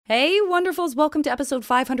Hey, wonderfuls. Welcome to episode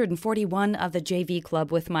 541 of the JV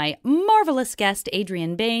Club with my marvelous guest,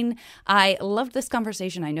 Adrien Behn. I loved this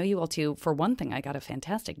conversation. I know you all too. For one thing, I got a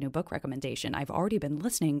fantastic new book recommendation. I've already been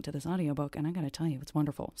listening to this audiobook, and I got to tell you, it's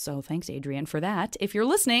wonderful. So thanks, Adrien, for that. If you're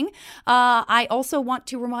listening, I also want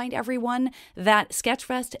to remind everyone that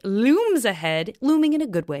Sketchfest looms ahead, looming in a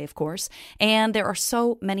good way, of course, and there are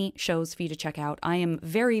so many shows for you to check out. I am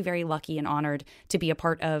very, very lucky and honored to be a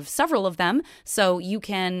part of several of them, so you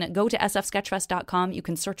can go to sfsketchfest.com. You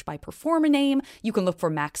can search by performer name. You can look for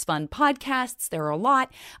Max Fun podcasts. There are a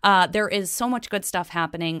lot. There is so much good stuff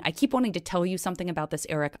happening. I keep wanting to tell you something about this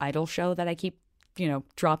Eric Idle show that I keep,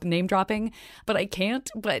 name dropping, but I can't.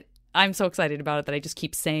 But I'm so excited about it that I just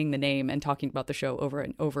keep saying the name and talking about the show over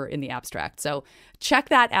and over in the abstract. So check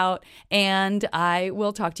that out, and I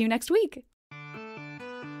will talk to you next week.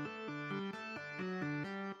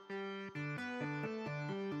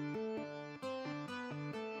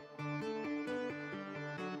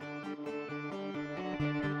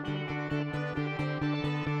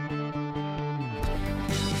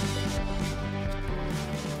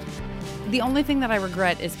 The only thing that I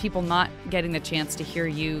regret is people not getting the chance to hear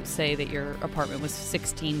you say that your apartment was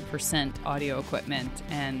 16% audio equipment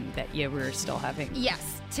and that you were still having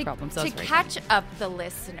problems. To catch up the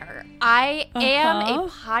listener, I am a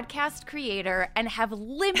podcast creator and have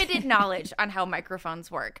limited knowledge on how microphones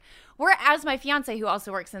work. Whereas my fiance, who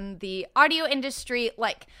also works in the audio industry,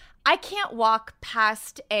 I can't walk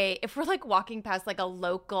past if we're walking past a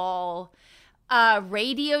local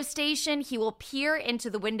radio station, he will peer into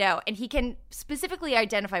the window and he can specifically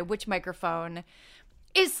identify which microphone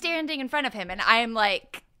is standing in front of him. And I'm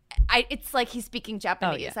it's like he's speaking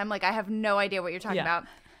Japanese. Oh, yeah. I'm I have no idea what you're talking about.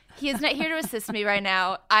 He is not here to assist me right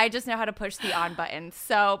now. I just know how to push the on button.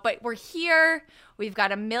 So, but we're here. We've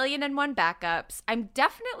got 1,000,001 backups. I'm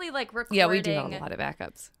definitely recording. Yeah, we do have a lot of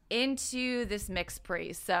backups into this mix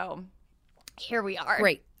pre. So here we are.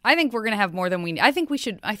 Great. I think we're going to have more than we need. I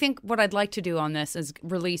think what I'd like to do on this is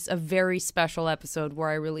release a very special episode where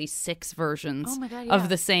I release 6 versions of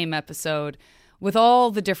the same episode with all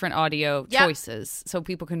the different audio choices so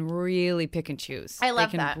people can really pick and choose. I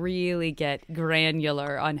love that. They can really get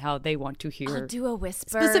granular on how they want to hear. I'll do a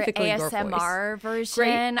whisper ASMR version.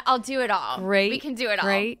 Great. I'll do it all. Great. We can do it all.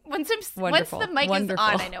 Great. Once the mic is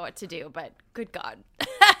on, I know what to do, but good God.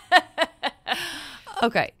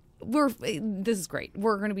 Okay. This is great.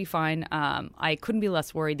 We're going to be fine. I couldn't be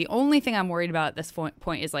less worried. The only thing I'm worried about at this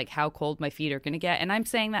point is how cold my feet are going to get. And I'm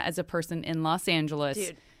saying that as a person in Los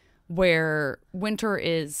Angeles, where winter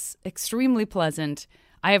is extremely pleasant.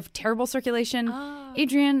 I have terrible circulation. Oh.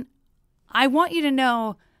 Adrien, I want you to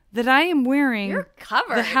know that I am wearing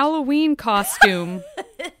the Halloween costume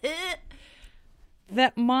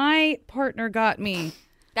that my partner got me.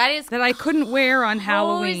 That I couldn't wear on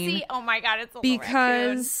Halloween. Oh my God, it's a little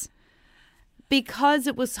because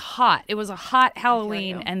it was hot. It was a hot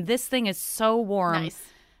Halloween, and this thing is so warm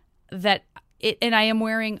that I am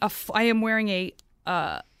wearing a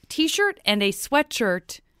t-shirt and a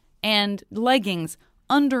sweatshirt and leggings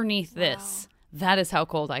underneath this. That is how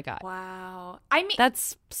cold I got. Wow.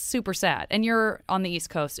 That's super sad. And you're on the East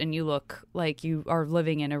Coast and you look like you are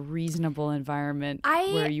living in a reasonable environment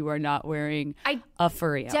where you are not wearing a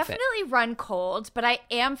furry outfit. Definitely run cold, but I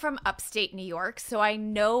am from upstate New York, so I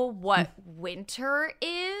know what winter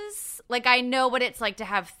is. I know what it's like to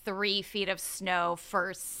have 3 feet of snow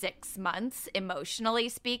for 6 months, emotionally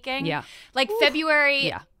speaking. Yeah.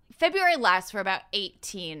 February lasts for about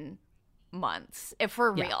 18 months, if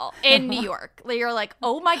we're real, in New York. You're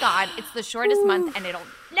oh my God, it's the shortest month and it'll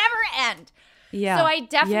never end. Yeah. So I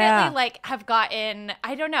definitely have gotten,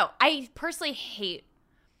 I don't know. I personally hate,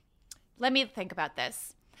 let me think about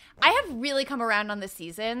this. I have really come around on the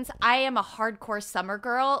seasons. I am a hardcore summer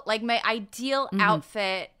girl. My ideal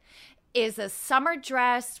outfit is a summer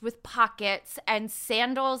dress with pockets and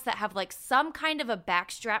sandals that have some kind of a back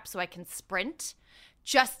strap so I can sprint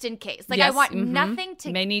just in case. I want nothing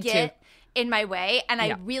to get in my way, and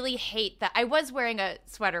I really hate that. I was wearing a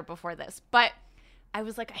sweater before this, but I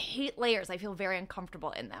was I hate layers. I feel very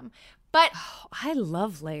uncomfortable in them. But I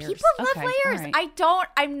love layers. People love layers. Right.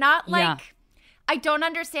 I'm not I don't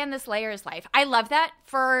understand this layers life. I love that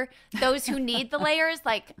for those who need the layers.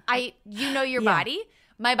 Your body.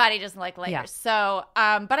 My body doesn't like layers. Yeah. So,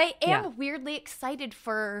 but I am weirdly excited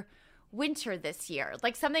for winter this year.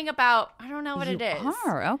 Something about, I don't know what it is. You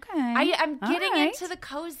are, okay. I'm getting into the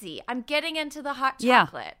cozy. I'm getting into the hot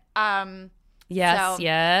chocolate. Yes, so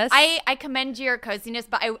yes. I commend your coziness,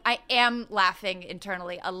 but I am laughing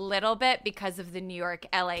internally a little bit because of the New York,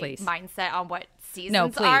 LA mindset on what seasons No,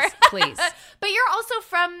 please, are. please. But you're also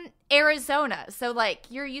from Arizona, so like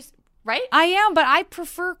you're used, right? I am, but I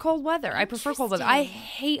prefer cold weather. I prefer cold weather. I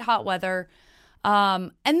hate hot weather.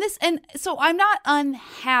 And so I'm not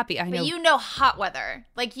unhappy. I know. But you know hot weather.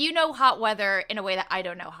 Like you know hot weather in a way that I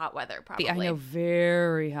don't know hot weather, probably. I know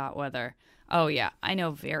very hot weather. Oh yeah, I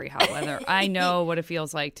know very hot weather. I know what it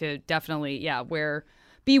feels like to definitely,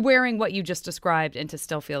 be wearing what you just described and to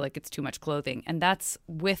still feel like it's too much clothing. And that's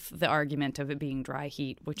with the argument of it being dry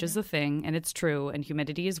heat, which is a thing, and it's true, and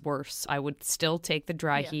humidity is worse. I would still take the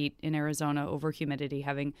dry heat in Arizona over humidity,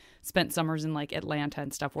 having spent summers in like Atlanta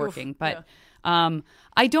and stuff working. But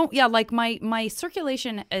I don't, like my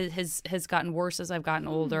circulation has gotten worse as I've gotten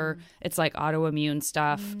older. It's like autoimmune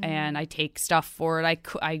stuff, and I take stuff for it.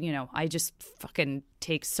 I just fucking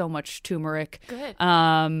take so much turmeric,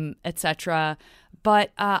 etc.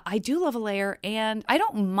 But I do love a layer, and I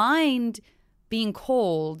don't mind being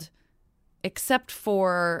cold, except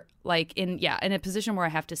for like in a position where I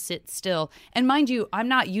have to sit still. And mind you, I'm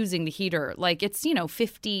not using the heater. Like it's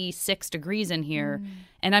 56 degrees in here,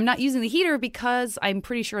 and I'm not using the heater because I'm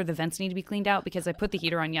pretty sure the vents need to be cleaned out because I put the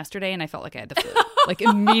heater on yesterday and I felt like I had the flu. Like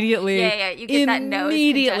immediately, you get that nose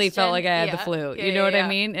immediately felt congestion. like I had the flu. You know what I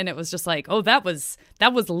mean? And it was just like, oh, that was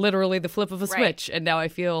literally the flip of a switch, and now I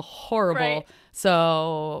feel horrible. Right.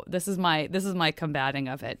 So this is my combating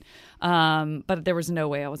of it. But there was no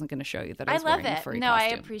way I wasn't going to show you that I was wearing a furry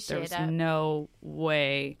costume. I appreciate it. There's no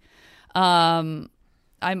way.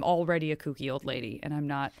 I'm already a kooky old lady, and I'm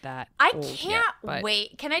not that old can't yet,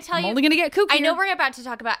 wait. Can I tell you? I'm only going to get kooky. I know we're about to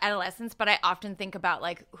talk about adolescence, but I often think about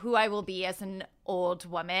like who I will be as an old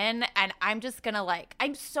woman, and I'm just going to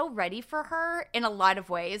I'm so ready for her in a lot of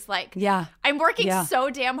ways. Like, I'm working so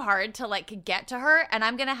damn hard to like get to her, and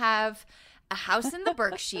I'm going to have a house in the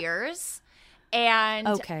Berkshires, and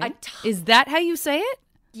is that how you say it?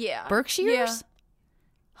 Yeah, Berkshires. Yeah.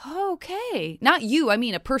 Okay. Not you, I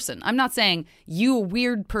mean a person. I'm not saying you, a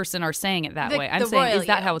weird person, are saying it that way. I'm saying, is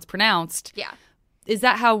that how it's pronounced? Yeah. Is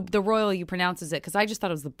that how the royal you pronounces it? Because I just thought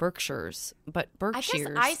it was the Berkshires, but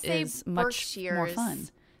Berkshires I say is much more fun.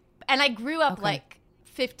 And I grew up like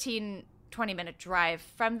 15, 20-minute drive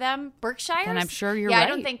from them. Berkshires? And I'm sure you're right. I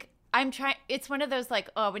don't think I'm trying. It's one of those like,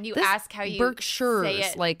 when you ask how you Berkshires, say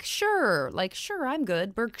it. like sure, I'm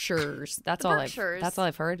good. Berkshires. That's all I've heard.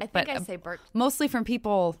 I think I say Berkshires. Mostly from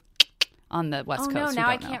people on the West Coast. Oh no, now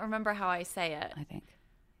I can't remember how I say it.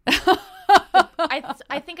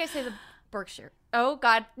 I think I say the Berkshire. Oh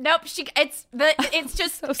God, nope. It's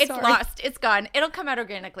just it's lost. It's gone. It'll come out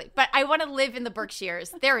organically. But I want to live in the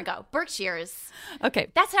Berkshires. There we go, Berkshires.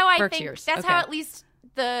 Okay, that's how I Berkshires. think. That's how at least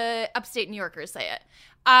the upstate New Yorkers say it.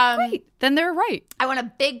 Great. Then they're right. I want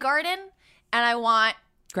a big garden, and I want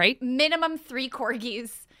minimum 3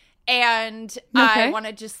 corgis, and I want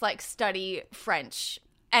to just like study French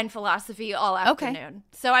and philosophy all afternoon.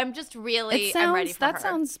 So I'm just really I'm ready for her. That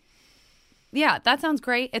sounds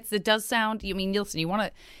great. It does sound. I mean, listen, you want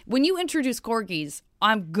to when you introduce corgis,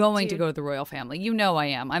 I'm going to go to the royal family. You know I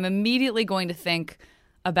am. I'm immediately going to think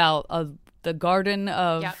about the garden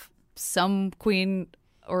of some queen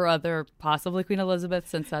or other, possibly Queen Elizabeth,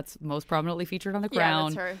 since that's most prominently featured on the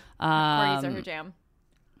crown. Yeah, that's her. Corgis are her jam.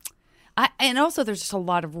 And also, there's just a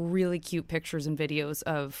lot of really cute pictures and videos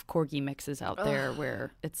of corgi mixes out there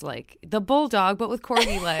where it's like the bulldog, but with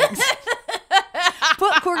corgi legs.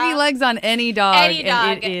 Put corgi legs on any dog,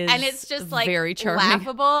 and it's just like very charming.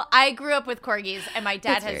 Laughable. I grew up with corgis, and my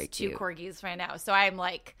dad has 2 corgis right now, so I'm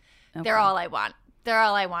like, they're all I want. They're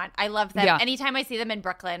all I want. I love them. Yeah. Anytime I see them in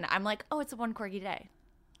Brooklyn, I'm like, oh, it's a 1 corgi day.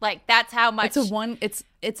 Like that's how much.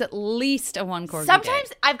 It's at least a 1 corgi. Sometimes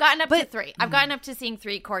day. I've gotten up to 3. I've gotten up to seeing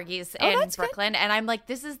 3 corgis in Brooklyn, and I'm like,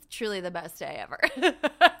 this is truly the best day ever.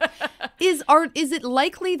 Is it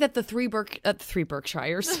likely that the 3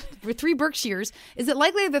 Berkshires, is it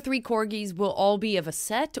likely that the 3 corgis will all be of a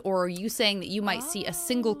set, or are you saying that you might see a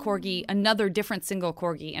single corgi, another different single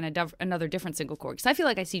corgi, and another different single corgi? Because I feel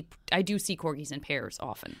like I do see corgis in pairs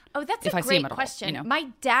often. Oh, that's a great question. All, My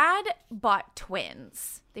dad bought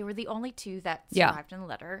twins. They were the only 2 that survived in the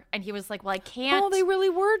litter, and he was like, "Well, I can't." Oh, they really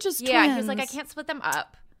were just twins. Yeah, he was like, "I can't split them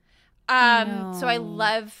up." So I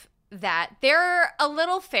love that. They're a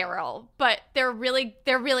little feral, but they're really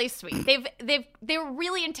sweet. They were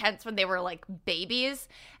really intense when they were like babies,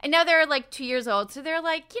 and now they're like 2 years old, so they're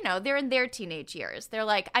like, they're in their teenage years. They're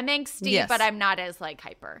like, I'm angsty, but I'm not as like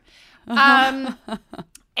hyper. And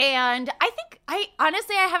I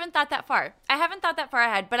honestly haven't thought that far. I haven't thought that far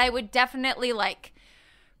ahead, but I would definitely like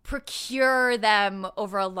procure them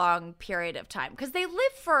over a long period of time because they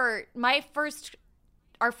live for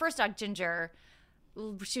our first dog Ginger.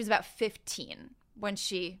 She was about 15 when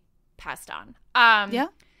she passed on. Yeah.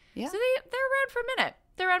 Yeah. So they're around for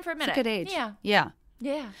a minute. It's a good age. Yeah. Yeah.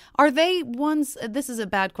 Yeah. Are they ones, this is a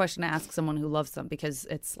bad question to ask someone who loves them because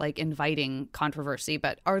it's like inviting controversy,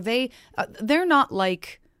 but are they, they're not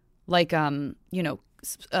like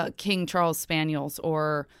King Charles Spaniels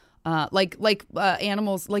or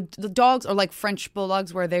animals, like the dogs or like French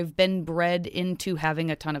bulldogs where they've been bred into having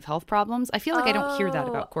a ton of health problems. I feel like I don't hear that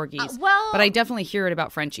about corgis, but I definitely hear it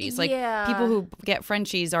about Frenchies. Like people who get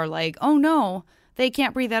Frenchies are like, oh no, they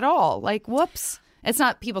can't breathe at all. Like, whoops. It's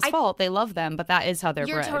not people's fault. They love them, but that is how they're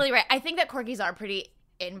bred. You're totally right. I think that corgis are pretty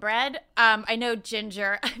inbred. I know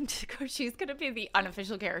Ginger, she's going to be the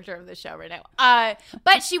unofficial character of the show right now.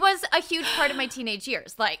 But she was a huge part of my teenage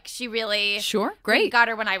years. Like, she really great. Got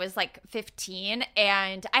her when I was like 15.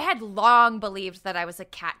 And I had long believed that I was a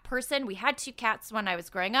cat person. We had 2 cats when I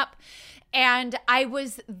was growing up. And I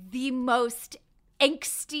was the most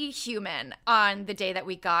angsty human on the day that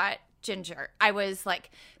we got Ginger. I was like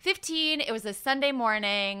 15. It was a Sunday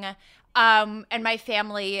morning. And my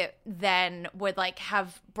family then would like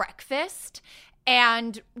have breakfast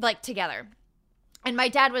and like together. And my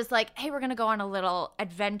dad was like, hey, we're going to go on a little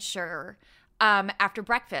adventure after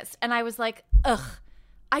breakfast. And I was like, ugh,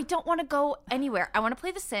 I don't want to go anywhere. I want to play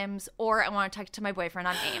The Sims or I want to talk to my boyfriend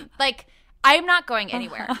on AIM. Like, I'm not going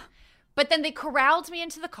anywhere. But then they corralled me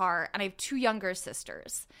into the car and I have 2 younger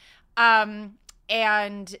sisters.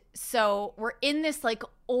 And so we're in this like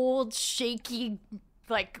old shaky,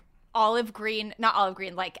 like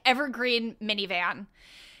like evergreen minivan.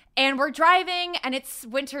 And we're driving and it's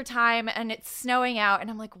wintertime and it's snowing out. And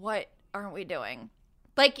I'm like, what aren't we doing?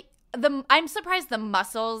 Like I'm surprised the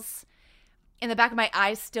muscles in the back of my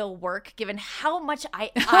eyes still work given how much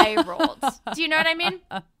I rolled. Do you know what I mean?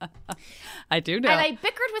 I do know. And I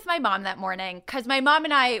bickered with my mom that morning because my mom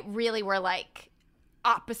and I really were like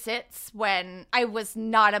opposites when I was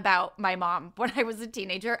not about my mom when I was a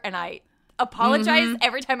teenager, and I apologize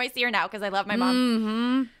every time I see her now because I love my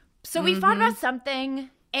mom. So we fought about something,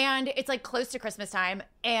 and it's like close to Christmas time,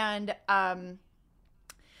 and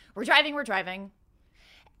we're driving,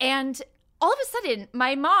 and all of a sudden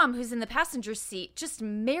my mom, who's in the passenger seat, just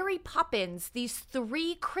Mary Poppins these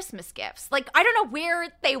 3 Christmas gifts. Like, I don't know where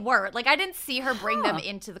they were. Like, I didn't see her bring them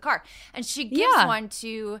into the car, and she gives one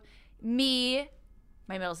to me,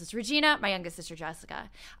 my middle sister Regina, my youngest sister Jessica,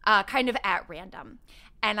 kind of at random.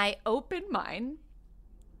 And I open mine,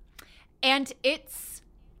 and it's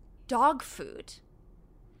dog food.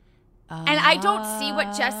 And I don't see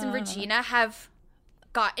what Jess and Regina have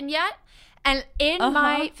gotten yet. And in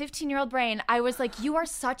my 15-year-old brain, I was like, you are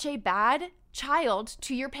such a bad child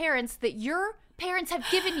to your parents that your parents have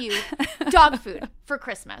given you dog food for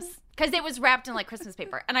Christmas. Because it was wrapped in like Christmas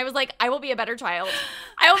paper. And I was like, I will be a better child.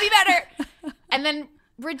 I will be better. And then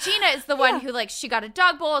Regina is the one who, like, she got a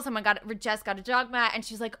dog bowl. Jess got a dog mat. And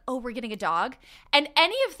she's like, oh, we're getting a dog. And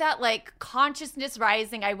any of that, like, consciousness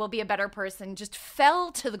rising, I will be a better person, just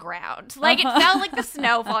fell to the ground. Like, it felt like the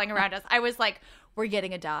snow falling around us. I was like, we're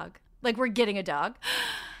getting a dog. Like, we're getting a dog.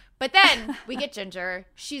 But then we get Ginger.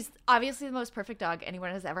 She's obviously the most perfect dog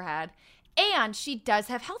anyone has ever had. And she does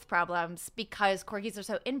have health problems because corgis are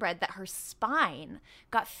so inbred that her spine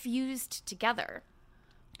got fused together.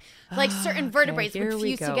 Like certain vertebrae would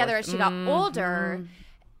fuse together as she got older.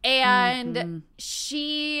 And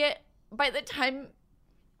she, by the time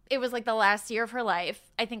it was like the last year of her life,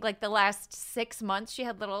 I think like the last 6 months, she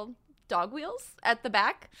had little dog wheels at the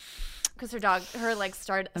back. Because her legs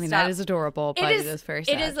started. I mean, that is adorable, but it is very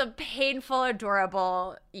sad. It is a painful,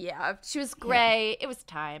 adorable. Yeah, she was gray. Yeah. It was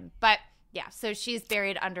time, but yeah. So she's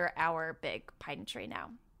buried under our big pine tree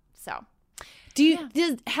now. So,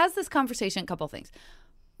 has this conversation? A couple things.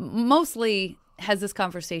 Mostly, has this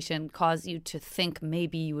conversation caused you to think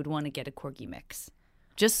maybe you would want to get a corgi mix,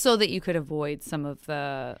 just so that you could avoid some of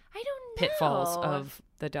the pitfalls of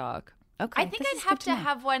the dog? Okay, I think I'd have to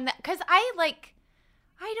have one because I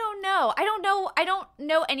don't know. I don't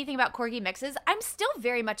know anything about corgi mixes. I'm still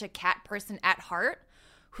very much a cat person at heart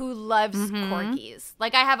who loves corgis.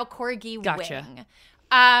 Like, I have a corgi wing.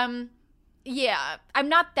 Yeah, I'm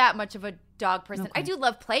not that much of a dog person. Okay. I do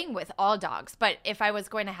love playing with all dogs, but if I was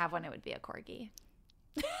going to have one, it would be a corgi.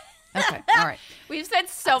 Okay, all right. We've spent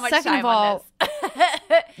so much time on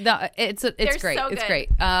this. No, it's great. So it's great.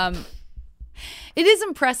 It is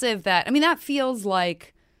impressive that, I mean, that feels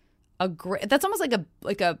like that's almost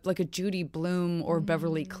like a Judy Blume or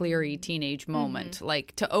Beverly Cleary teenage moment.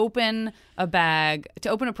 Like to open a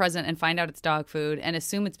present and find out it's dog food and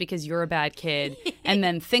assume it's because you're a bad kid and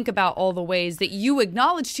then think about all the ways that you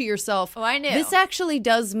acknowledge to yourself, oh, I knew. This actually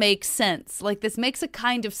does make sense. Like, this makes a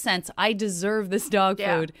kind of sense. I deserve this dog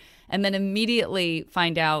food. and then immediately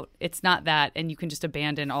find out it's not that, and you can just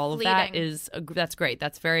abandon all of that that's great.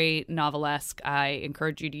 That's very novelesque. I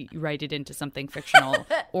encourage you to write it into something fictional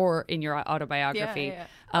or in your autobiography,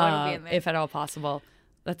 if at all possible.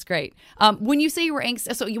 That's great. When you say you were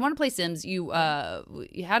angsty, so you want to play Sims, you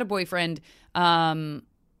had a boyfriend.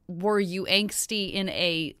 Were you angsty in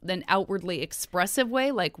an outwardly expressive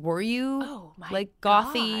way? Like, were you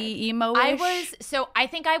gothy, emo-ish? I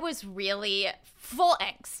think I was really full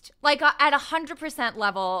angst, like at 100%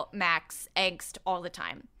 level max angst all the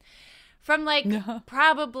time. From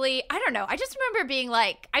probably, I don't know. I just remember being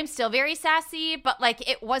like, I'm still very sassy, but like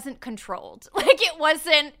it wasn't controlled. Like it was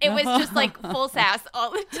just like full sass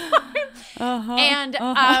all the time. And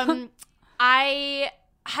I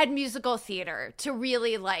had musical theater to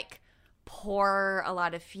really like pour a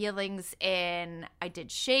lot of feelings in. I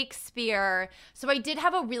did Shakespeare. So I did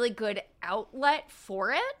have a really good outlet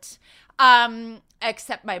for it.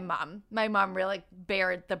 Except my mom. My mom really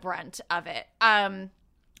bared the brunt of it.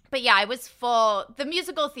 But yeah, I was full. The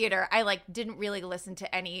musical theater, I like didn't really listen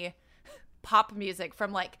to any pop music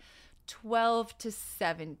from like 12 to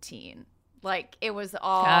 17. Like it was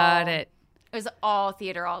all. Got it. It was all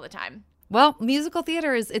theater all the time. Well, musical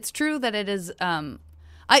theater it's true that it is,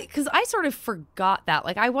 because I sort of forgot that.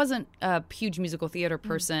 Like I wasn't a huge musical theater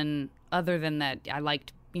person other than that I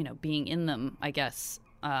liked, being in them, I guess.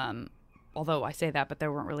 Although I say that, but there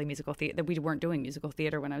weren't really musical theater, that we weren't doing musical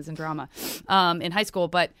theater when I was in drama in high school.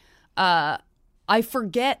 But I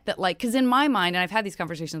forget that, like, because in my mind, and I've had these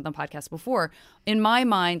conversations on the podcast before, in my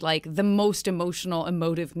mind, like the most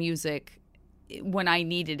emotive music when I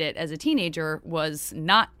needed it as a teenager was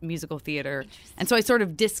not musical theater. And so I sort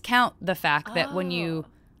of discount the fact that when you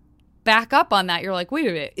back up on that, you're like, wait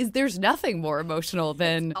a minute, there's nothing more emotional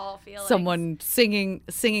than someone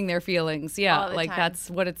singing their feelings. Yeah, like time. That's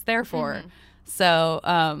what it's there for. Mm-hmm. So,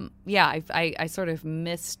 I sort of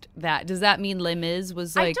missed that. Does that mean Les Mis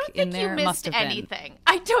was like in there? I don't think you missed anything.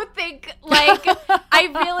 I don't think like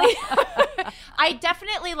I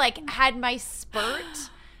definitely like had my spurt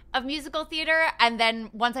of musical theater, and then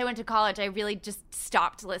once I went to college, I really just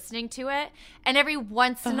stopped listening to it. And every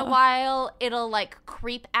once in a while, it'll like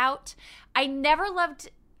creep out. I never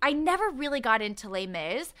really got into Les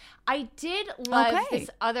Mis. I did love this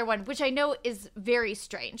other one, which I know is very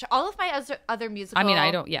strange. All of my other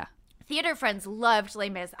musical theater friends loved Les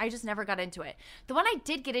Mis. I just never got into it. The one I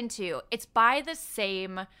did get into, it's by the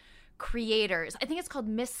same creators. I think it's called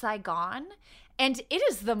Miss Saigon. And it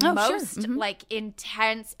is the most like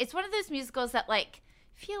intense. It's one of those musicals that like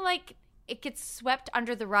feel like it gets swept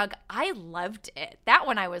under the rug. I loved it. That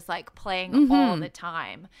one I was like playing all the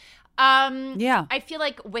time. I feel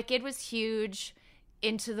like Wicked was huge.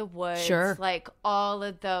 Into the Woods, like all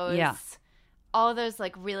of those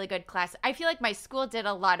like really good classics. I feel like my school did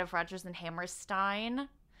a lot of Rodgers and Hammerstein,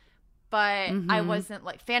 but I wasn't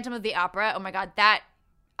like Phantom of the Opera. Oh my God, that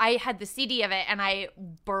I had the CD of it and I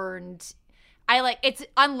burned. It's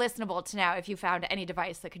unlistenable to now if you found any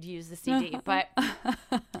device that could use the CD, but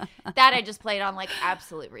that I just played on like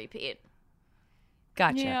absolute repeat.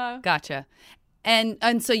 Gotcha.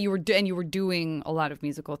 And so you were doing a lot of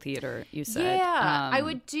musical theater, you said. Yeah, I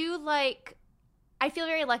would do like, I feel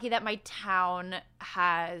very lucky that my town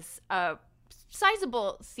has a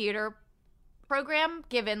sizable theater program,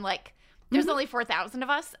 given like there's only 4,000 of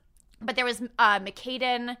us, but there was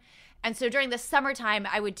Macadon. And so during the summertime,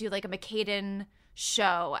 I would do like a Macadon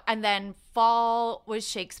show. And then fall was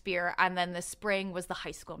Shakespeare. And then the spring was the High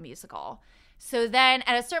School Musical. So then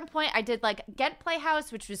at a certain point, I did like Ghent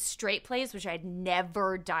Playhouse, which was straight plays, which I had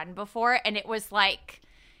never done before. And it was like,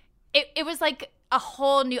 it was like a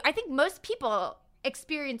whole new, I think most people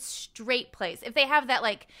experience straight plays. If they have that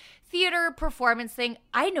like theater performance thing,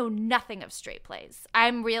 I know nothing of straight plays.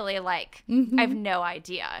 I'm really like, I have no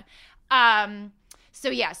idea.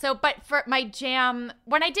 But for my jam,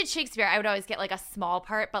 when I did Shakespeare, I would always get like a small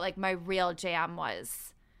part, but like my real jam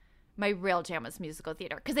was musical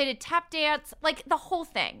theater because they did tap dance, like the whole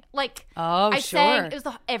thing. Like I sang, it was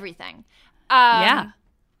everything.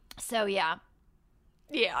 So yeah.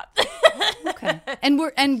 Okay.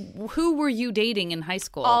 And who were you dating in high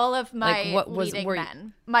school? All of my leading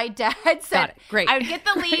men. My dad said, got it. Great. I would get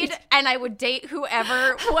the lead and I would date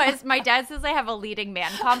whoever was. My dad says I have a leading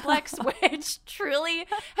man complex, which truly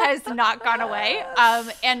has not gone away.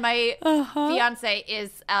 And my fiance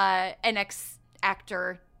is an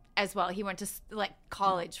ex-actor as well. He went to like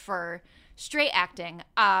college for straight acting.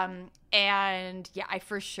 And yeah, I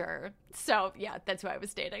for sure. So yeah, that's who I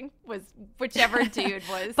was dating, was whichever dude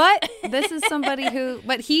was. But this is somebody who,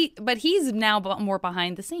 but he's now more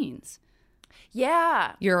behind the scenes.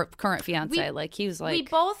 Yeah. Your current fiance. He was we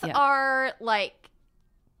both are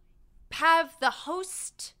have the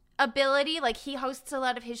host ability. He hosts a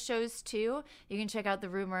lot of his shows too. You can check out The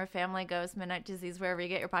Rumor, Family Ghost, Midnight Disease, wherever you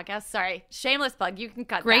get your podcasts. Sorry, shameless plug. You can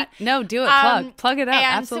cut Great. that. No, do it. Plug it up. And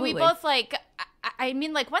absolutely. So we both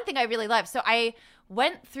one thing I really love. So I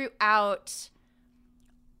went throughout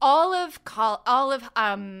all of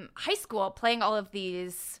high school playing all of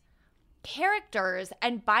these characters,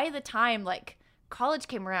 and by the time college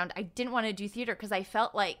came around, I didn't want to do theater because I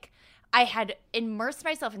felt like I had immersed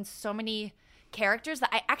myself in so many characters that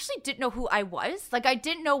I actually didn't know who I was. I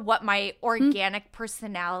didn't know what my organic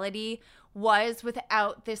personality was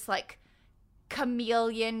without this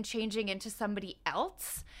chameleon changing into somebody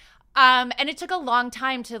else. And it took a long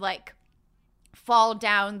time to fall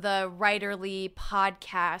down the writerly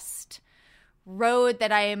podcast road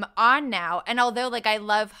that I am on now. And although I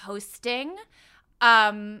love hosting,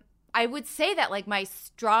 I would say that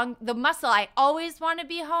the muscle I always want to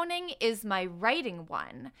be honing is my writing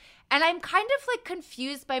one. And I'm kind of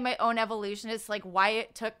confused by my own evolution as why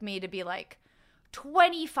it took me to be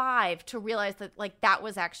 25 to realize that that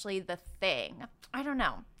was actually the thing. I don't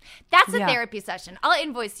know. That's a therapy session. I'll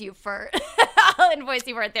invoice you for a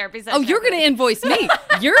therapy session. Oh, you're going to invoice me.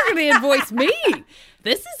 You're going to invoice me.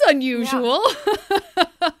 This is unusual.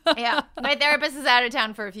 Yeah. My therapist is out of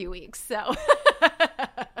town for a few weeks, so.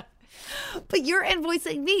 But you're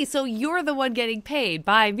invoicing me, so you're the one getting paid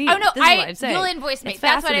by me. Oh, no, this is what I'm saying. You'll invoice me. It's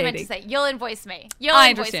That's what I meant to say. You'll invoice me. I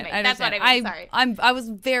understand. That's what I meant. Sorry. I was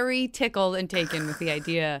very tickled and taken with the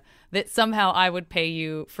idea that somehow I would pay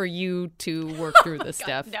you for you to work through this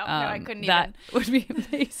stuff. No, I couldn't that would be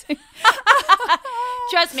amazing.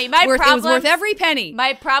 Trust me, it was worth every penny.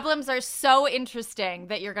 My problems are so interesting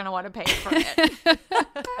that you're going to want to pay for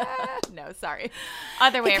it. No, sorry.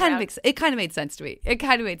 Other way around. It kind of made sense to me.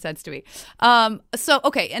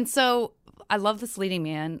 So I love this leading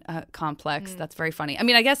man complex. That's very funny. I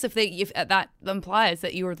mean, I guess if that implies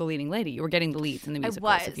that you were the leading lady, you were getting the leads in the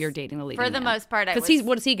musicals. If you're dating the leading man. For the most part, I was. Because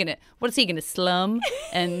what is he gonna slum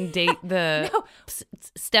and date the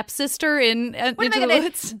stepsister in Into the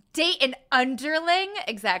Woods? Date an underling?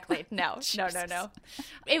 Exactly. No.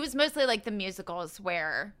 It was mostly the musicals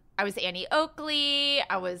where I was Annie Oakley.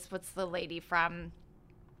 I was what's the lady from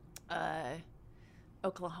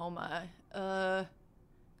Oklahoma?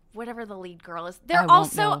 Whatever the lead girl is.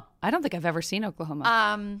 I don't think I've ever seen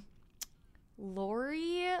Oklahoma.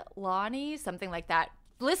 Lonnie, something like that.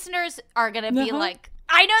 Listeners are going to be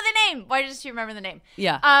I know the name. Why does she remember the name?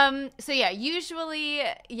 Yeah. So yeah, usually,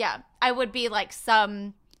 I would be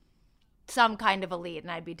some kind of a lead,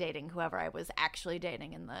 and I'd be dating whoever I was actually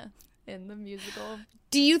dating in the musical.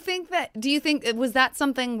 Do you think was that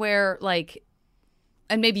something where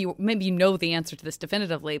and maybe you know the answer to this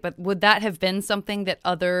definitively, but would that have been something that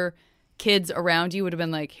other kids around you would have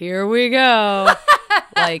been here we go.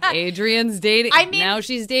 Adrien's dating. I mean, now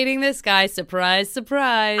she's dating this guy. Surprise,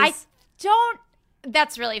 surprise.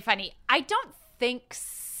 That's really funny. I don't think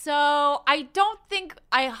so. I don't think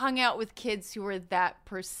I hung out with kids who were that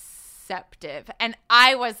perceptive. And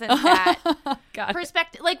I wasn't that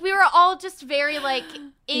perspective. We were all just very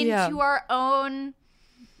into our own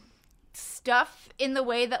stuff in the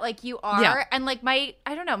way that you are, and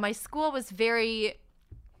my school was very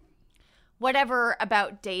whatever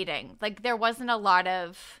about dating. There wasn't a lot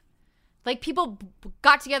of people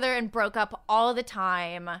got together and broke up all the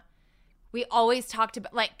time. We always talked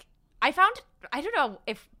about I don't know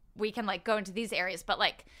if we can go into these areas, but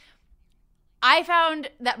I found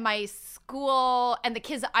that my school and the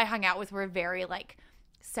kids that I hung out with were very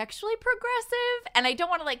sexually progressive, and I don't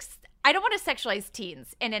want to sexualize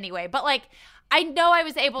teens in any way, but I know I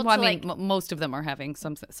was able to. I mean, most of them are having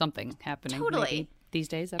something happening totally these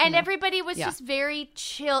days. And everybody was just very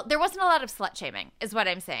chill. There wasn't a lot of slut shaming, is what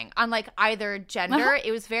I'm saying. On either gender,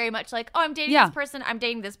 it was very much oh, I'm dating this person. I'm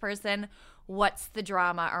dating this person. What's the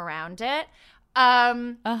drama around it?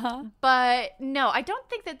 But no, I don't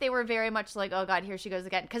think that they were very much oh God, here she goes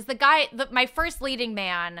again. Because my first leading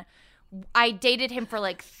man, I dated him for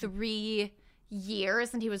 3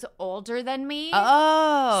 years, and he was older than me.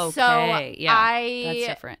 Oh, okay. So that's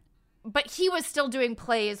different. But he was still doing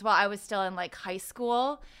plays while I was still in high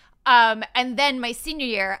school. And then my senior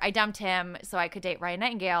year, I dumped him so I could date Ryan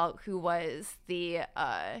Nightingale, who was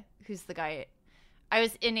who's the guy. I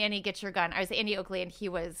was in Annie Get Your Gun. I was Annie Oakley, and he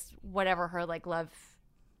was whatever her love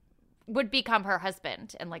would become her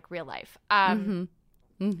husband in real life. Oh,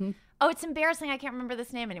 it's embarrassing. I can't remember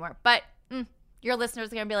this name anymore. But your listeners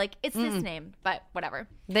are going to be like, it's this name, but whatever.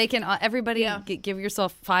 They can, everybody give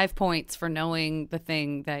yourself 5 points for knowing the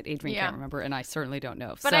thing that Adrien can't remember, and I certainly don't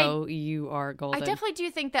know. But so you are golden. I definitely do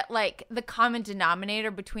think that, like, the common denominator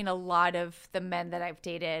between a lot of the men that I've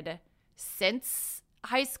dated since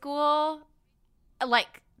high school,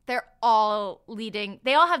 like, they all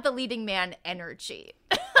have the leading man energy.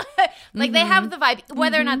 Like, they have the vibe,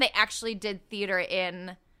 whether or not they actually did theater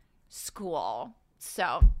in school.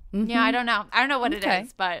 So, yeah, I don't know. I don't know what it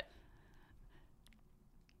is, but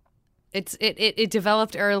it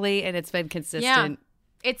developed early and it's been consistent.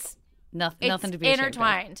 Yeah, it's nothing to be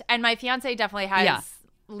intertwined. And my fiance definitely has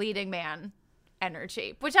leading man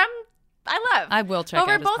energy, which I love. I will check out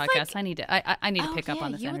his podcast. Like, I need to pick up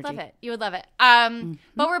on this energy. You would love it.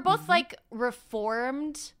 But we're both like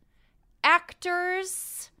reformed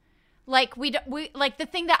actors. Like we like the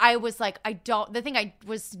thing that I was like the thing I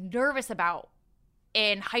was nervous about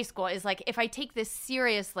in high school is like, if I take this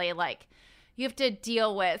seriously, like you have to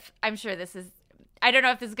deal with, I'm sure this is, I don't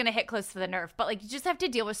know if this is going to hit close to the nerve, but like you just have to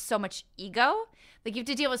deal with so much ego. Like you have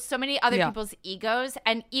to deal with so many other people's egos.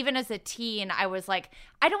 And even as a teen, I was like,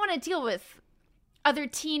 I don't want to deal with other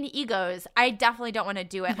teen egos. I definitely don't want to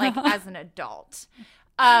do it like as an adult.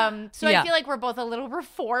 I feel like we're both a little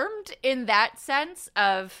reformed in that sense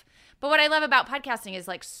of, but what I love about podcasting is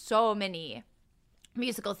like so many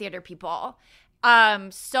musical theater people.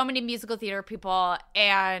 And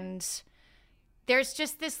there's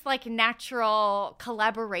just this like natural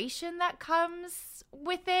collaboration that comes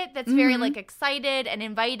with it that's very like excited and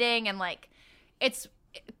inviting, and like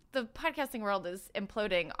the podcasting world is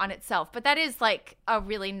imploding on itself, but that is like a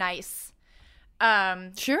really nice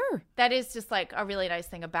that is just like a really nice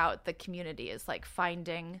thing about the community, is like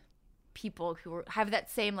finding people who have that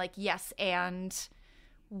same like yes and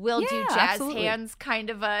we'll do jazz hands kind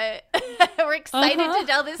of a we're excited to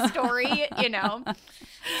tell this story, you know.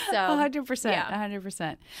 So 100%.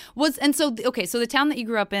 100%. So the town that you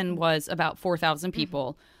grew up in was about 4,000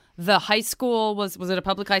 people. The high school was it a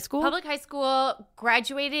public high school? Public high school,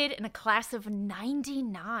 graduated in a class of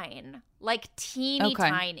 99. Like teeny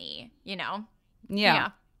tiny, you know. Yeah.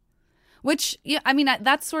 Which I mean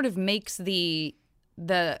that sort of makes the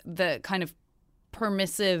kind of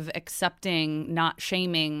permissive, accepting, not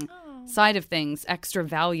shaming side of things extra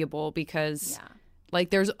valuable, because like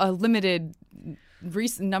there's a limited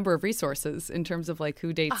number of resources in terms of like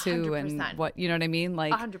who dates 100%. Who and what, you know what I mean?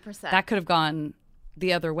 Like 100%. That could have gone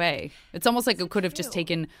the other way. It's almost like it could have just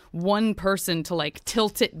taken one person to like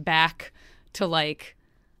tilt it back to like,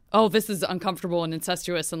 oh, this is uncomfortable and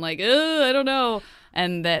incestuous and like, I don't know,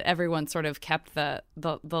 and that everyone sort of kept the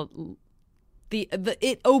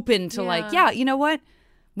it open to like, you know what?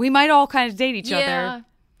 We might all kind of date each other.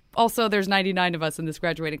 Also, there's 99 of us in this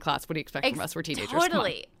graduating class. What do you expect from us? We're teenagers.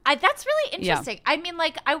 Totally. That's really interesting. Yeah. I mean,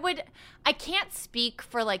 like, I can't speak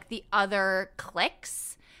for like the other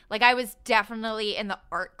cliques. Like, I was definitely in the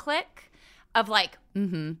art clique of like,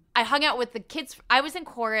 I hung out with the kids. I was in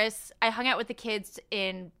chorus. I hung out with the kids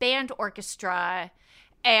in band, orchestra,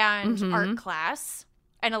 and art class.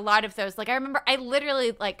 And a lot of those, like, I remember I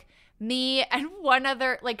literally like, me and one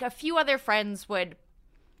other, like a few other friends would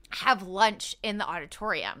have lunch in the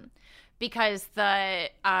auditorium because the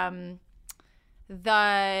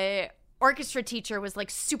orchestra teacher was like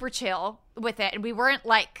super chill with it, and we weren't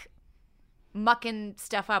like mucking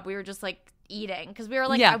stuff up. We were just like eating because we were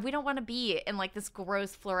like, we don't want to be in like this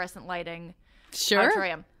gross fluorescent lighting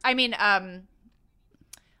auditorium. I mean,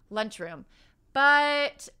 lunchroom.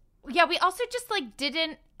 But yeah, we also just like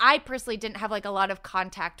I personally didn't have like a lot of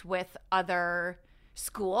contact with other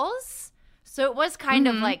schools. So it was kind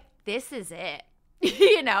of like, this is it,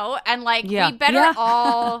 you know? And like, we better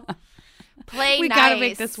all play we nice. We gotta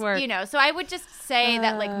make this work. You know, so I would just say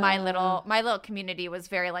that like my little community was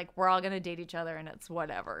very like, we're all going to date each other and it's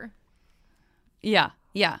whatever. Yeah.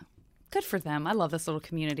 Yeah. Good for them. I love this little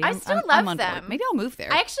community. I still love them. Board. Maybe I'll move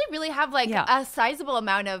there. I actually really have like a sizable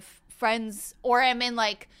amount of friends, or I'm in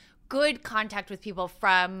like good contact with people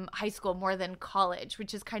from high school more than college,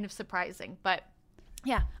 which is kind of surprising. But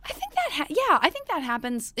yeah, I think that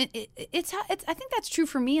happens. I think that's true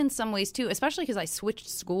for me in some ways too, especially because I switched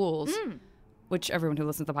schools, which everyone who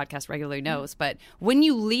listens to the podcast regularly knows. But when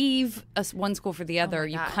you leave one school for the other,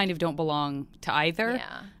 you kind of don't belong to either.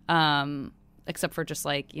 Yeah. Except for just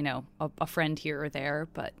like, you know, a friend here or there.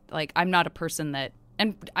 But like, I'm not a person that.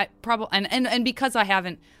 And I probably and because I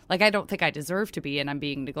haven't, like, I don't think I deserve to be, and I'm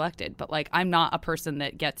being neglected. But like, I'm not a person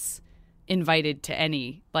that gets invited to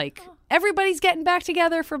any, like, everybody's getting back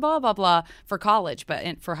together for blah, blah, blah for college.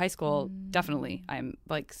 But for high school, definitely, I'm,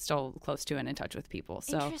 like, still close to and in touch with people.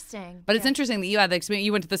 So interesting. But it's interesting that you had the experience.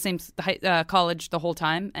 You went to the same college the whole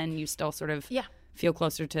time, and you still sort of feel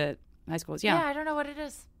closer to high schools. Yeah, I don't know what it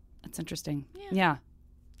is. That's interesting. Yeah.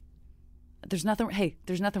 There's nothing wrong with us.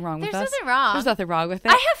 There's nothing wrong. There's nothing wrong with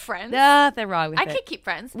it. I have friends. Nothing wrong with it. I could keep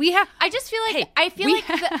friends. I just feel like,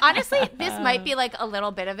 honestly, this might be like a little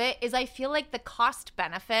bit of it, is I feel like the cost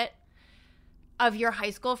benefit of your high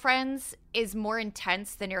school friends is more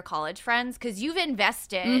intense than your college friends because you've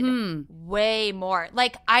invested way more.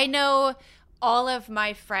 Like, I know all of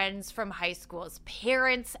my friends from high school's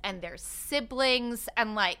parents and their siblings,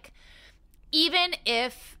 and like, even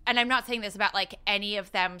if, and I'm not saying this about like any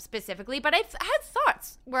of them specifically, but I've had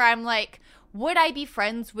thoughts where I'm like, would I be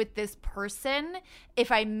friends with this person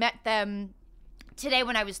if I met them today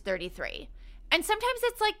when I was 33? And sometimes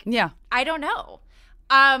it's like, I don't know.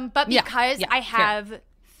 But because I have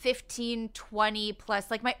 15, 20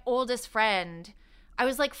 plus, like my oldest friend, I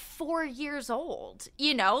was like 4 years old,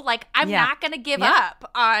 you know, like I'm not going to give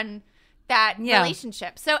up on that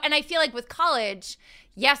relationship. So, and I feel like with college,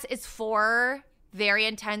 yes, it's 4 very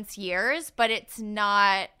intense years, but it's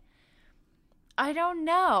not, I don't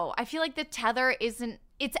know. I feel like the tether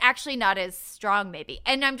it's actually not as strong maybe.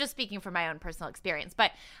 And I'm just speaking from my own personal experience,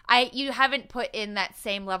 but you haven't put in that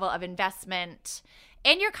same level of investment,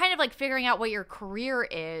 and you're kind of like figuring out what your career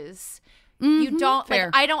is. You don't, like,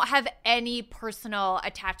 I don't have any personal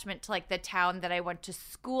attachment to like the town that I went to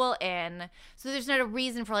school in. So there's not a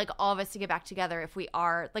reason for like all of us to get back together if we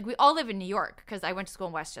are, like, we all live in New York because I went to school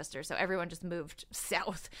in Westchester. So everyone just moved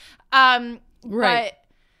south. Right. But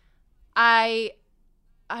I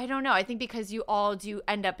don't know. I think because you all do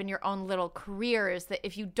end up in your own little careers, that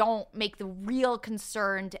if you don't make the real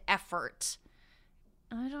concerned effort,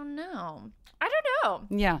 I don't know.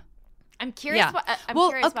 Yeah. I'm curious. I'm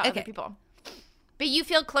curious about other people. But you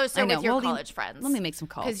feel closer with your college friends. Let me make some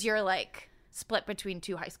calls. Because you're like split between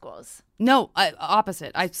 2 high schools. No,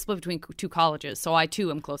 opposite. I split between 2 colleges, so I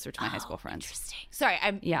too am closer to my high school friends. Interesting. Sorry,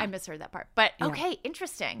 I misheard that part. But okay,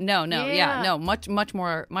 interesting. No, much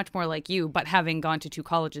more like you. But having gone to 2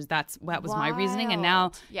 colleges, that was my reasoning, and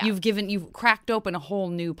now you've cracked open a whole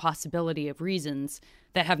new possibility of reasons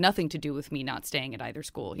that have nothing to do with me not staying at either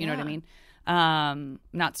school. You know what I mean?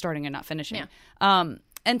 Not starting and not finishing. Yeah.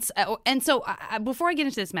 And so before I get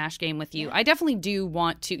into this MASH game with you, I definitely do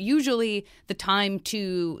want to, usually the time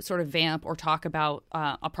to sort of vamp or talk about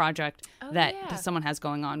a project that someone has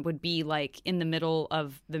going on would be like in the middle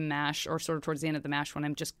of the MASH or sort of towards the end of the MASH when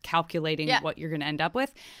I'm just calculating what you're going to end up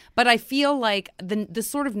with. But I feel like the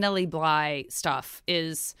sort of Nellie Bly stuff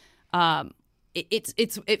is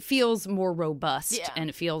it feels more robust and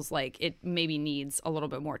it feels like it maybe needs a little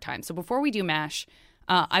bit more time. So before we do MASH,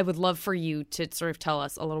 I would love for you to sort of tell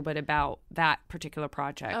us a little bit about that particular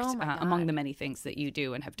project among the many things that you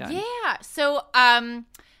do and have done. Yeah. So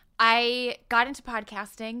I got into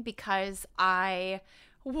podcasting because I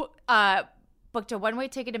booked a one-way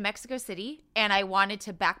ticket to Mexico City, and I wanted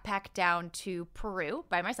to backpack down to Peru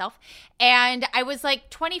by myself. And I was like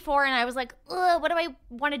 24, and I was like, what do I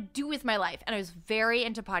want to do with my life? And I was very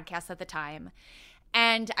into podcasts at the time.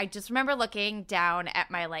 And I just remember looking down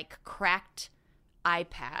at my like cracked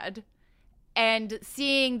iPad and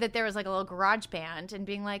seeing that there was like a little garage band and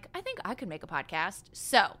being like, I think I could make a podcast.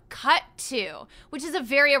 So cut to, which is a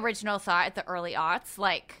very original thought at the early aughts,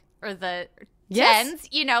 like, or the tens,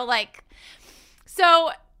 you know, like,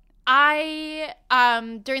 so I,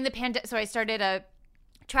 during the pandemic, so I started a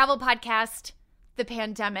travel podcast. The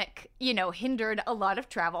pandemic, you know, hindered a lot of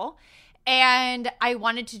travel, and I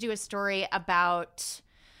wanted to do a story about,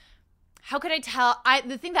 how could I tell?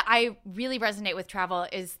 The thing that I really resonate with travel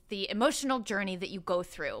is the emotional journey that you go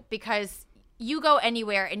through, because you go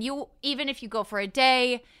anywhere, and even if you go for a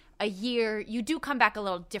day, a year, you do come back a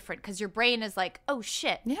little different because your brain is like, oh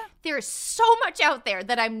shit, there's so much out there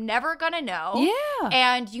that I'm never gonna know.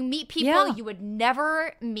 And you meet people you would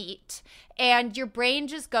never meet, and your brain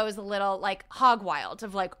just goes a little like hog wild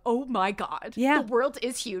of like, oh my God, the world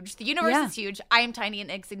is huge, the universe is huge, I am tiny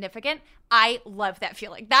and insignificant. I love that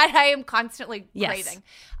feeling. That I am constantly craving.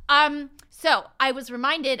 So I was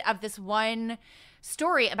reminded of this one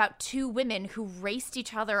story about 2 women who raced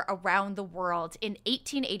each other around the world in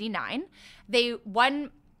 1889.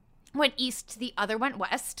 One went east, the other went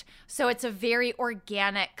west. So it's a very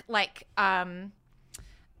organic, like, there's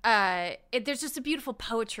just a beautiful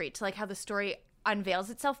poetry to like how the story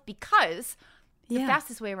unveils itself, because the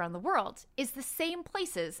fastest way around the world is the same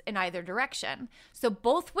places in either direction. So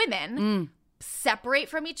both women separate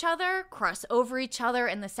from each other, cross over each other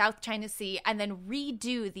in the South China Sea, and then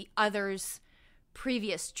redo the other's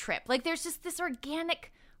previous trip. Like, there's just this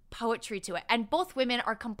organic poetry to it. And both women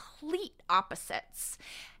are complete opposites.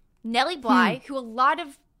 Nellie Bly, who a lot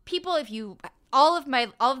of people, all of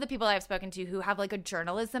the people I've spoken to who have like a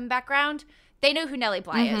journalism background, they know who Nellie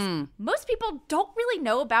Bly is. Most people don't really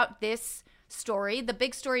know about this story. The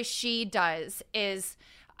big story she does is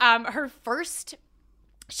her first.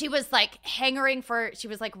 She was like she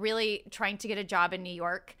was like really trying to get a job in New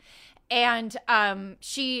York. And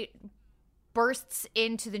she bursts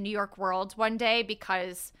into the New York world one day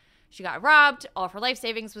because she got robbed. All of her life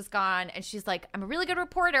savings was gone. And she's like, I'm a really good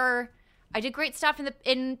reporter. I did great stuff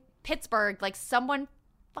in Pittsburgh. Like, someone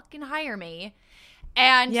fucking hire me.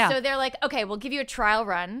 And so they're like, okay, we'll give you a trial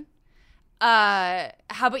run. How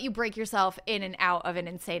about you break yourself in and out of an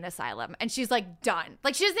insane asylum? And she's like, done.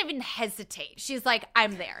 Like, she doesn't even hesitate. She's like,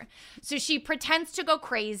 I'm there. So she pretends to go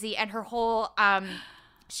crazy, and her whole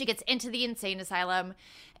she gets into the insane asylum,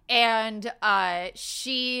 and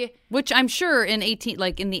which I'm sure in late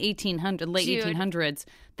 1800s,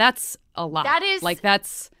 that's a lot. That is like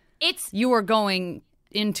you are going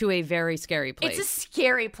into a very scary place. It's a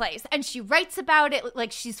scary place. And she writes about it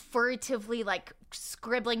like she's furtively like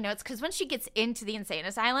scribbling notes, because when she gets into the insane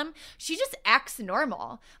asylum, she just acts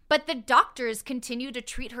normal. But the doctors continue to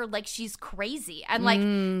treat her like she's crazy. And like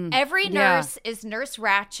every nurse is Nurse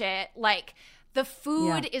Ratched. Like, the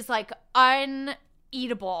food is like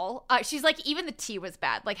uneatable. She's like, even the tea was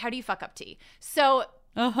bad. Like, how do you fuck up tea? So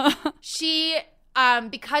she,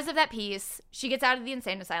 because of that piece, she gets out of the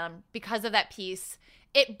insane asylum. Because of that piece,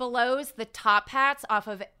 it blows the top hats off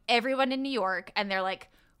of everyone in New York. And they're like,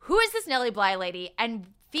 who is this Nellie Bly lady? And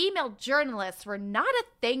female journalists were not a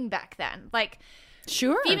thing back then. Like,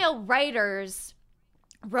 female writers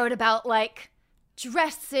wrote about like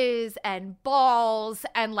dresses and balls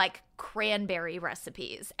and like cranberry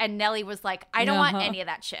recipes. And Nellie was like, I don't want any of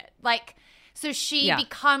that shit. Like, so she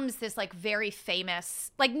becomes this like very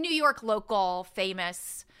famous, like New York local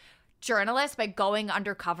famous journalist by going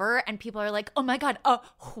undercover, and people are like, oh my God, a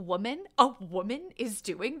woman is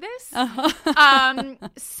doing this.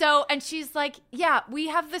 So, and she's like, yeah, we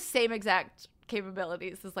have the same exact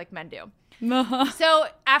capabilities as like men do. So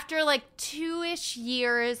after like 2-ish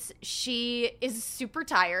years, she is super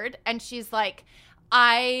tired, and she's like,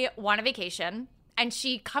 I want a vacation. And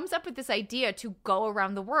she comes up with this idea to go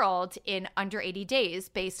around the world in under 80 days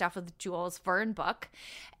based off of the Jules Verne book.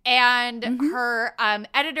 And her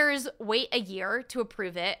editors wait a year to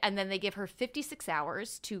approve it, and then they give her 56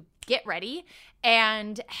 hours to get ready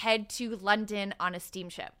and head to London on a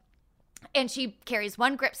steamship. And she carries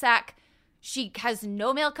one gripsack. She has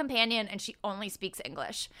no male companion, and she only speaks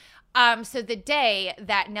English. So the day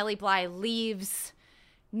that Nellie Bly leaves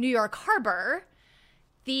New York Harbor,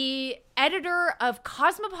 the editor of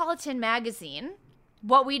Cosmopolitan magazine,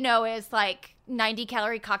 what we know is like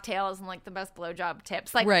 90-calorie cocktails and like the best blowjob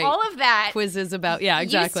tips, like all of that quizzes about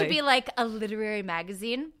used to be like a literary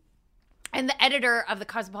magazine. And the editor of the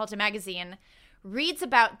Cosmopolitan magazine reads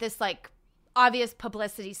about this like obvious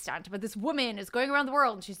publicity stunt, but this woman is going around the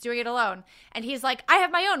world and she's doing it alone. And he's like, I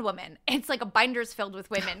have my own woman. It's like a binders filled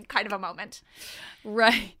with women kind of a moment.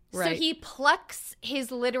 Right. So he plucks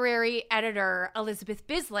his literary editor, Elizabeth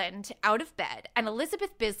Bisland, out of bed. And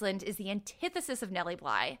Elizabeth Bisland is the antithesis of Nellie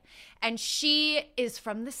Bly. And she is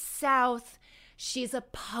from the South. She's a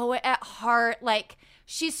poet at heart. Like,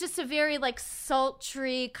 she's just a very, like,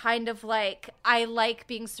 sultry kind of, like, I like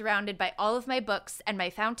being surrounded by all of my books and my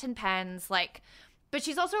fountain pens. Like, but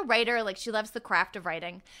she's also a writer. Like, she loves the craft of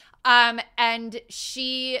writing. And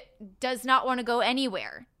she does not want to go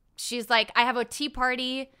anywhere. She's like, I have a tea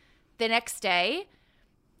party the next day.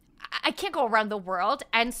 I can't go around the world.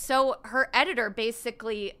 And so her editor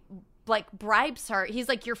basically like bribes her. He's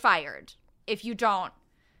like, you're fired if you don't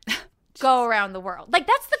go around the world. Like,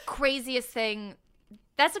 that's the craziest thing.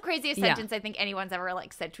 That's the craziest sentence I think anyone's ever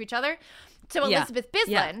like said to each other. So Elizabeth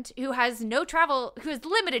Bisland, who has who has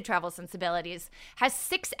limited travel sensibilities, has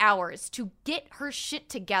 6 hours to get her shit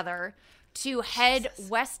together to head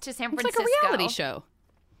west to San Francisco. It's like a reality show.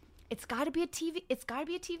 It's got to be a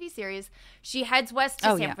TV series. She heads west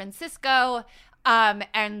to San Francisco,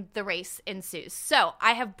 and the race ensues. So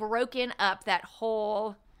I have broken up that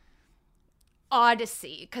whole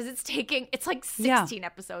odyssey because it's like 16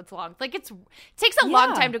 episodes long. Like, it takes a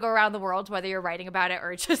long time to go around the world, whether you're writing about it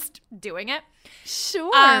or just doing it.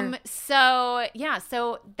 Sure. So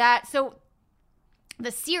the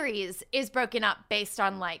series is broken up based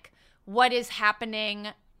on like what is happening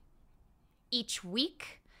each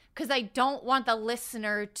week. Because I don't want the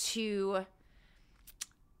listener to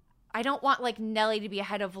I don't want like Nellie to be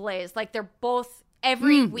ahead of Liz. Like they're both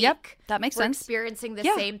every week. Yep, that makes sense. Experiencing the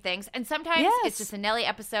same things, and sometimes it's just a Nellie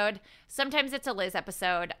episode. Sometimes it's a Liz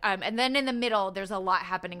episode, and then in the middle, there's a lot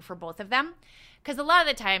happening for both of them. Because a lot of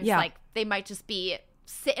the times, like they might just be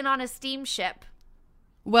sitting on a steamship.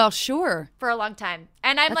 Well, sure, for a long time,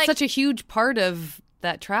 and I'm That's such a huge part of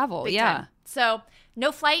that travel. Time. So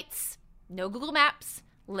no flights, no Google Maps,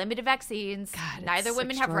 limited vaccines. God, neither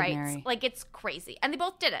women have rights. Like it's crazy, and they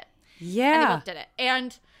both did it. Yeah, and they both did it.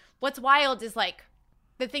 And what's wild is like.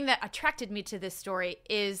 The thing that attracted me to this story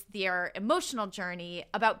is their emotional journey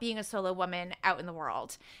about being a solo woman out in the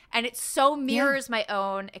world. And it so mirrors my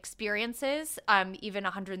own experiences, even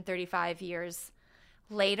 135 years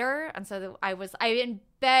later. And so I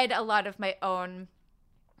embed a lot of my own,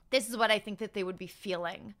 this is what I think that they would be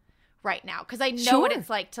feeling right now. Because I know what it's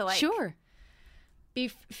like to like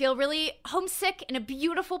feel really homesick in a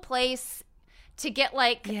beautiful place, to get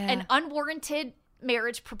like an unwarranted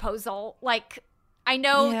marriage proposal, like I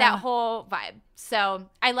know that whole vibe. So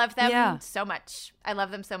I love them so much. I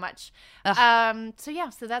love them so much.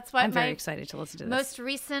 So that's what I'm very excited to listen to this. Most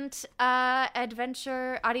recent audio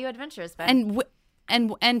adventure has been.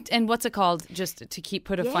 And what's it called? Just to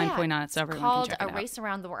put a fine point on it so everyone can check it out. It's called A Race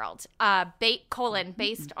Around the World.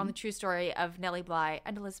 Based on the true story of Nellie Bly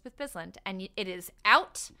and Elizabeth Bisland. And it is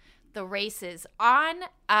out. The race is on.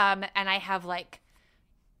 And I have like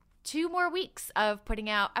 2 more weeks of putting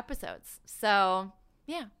out episodes. So,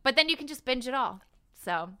 yeah. But then you can just binge it all.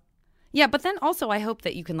 So, yeah, but then also I hope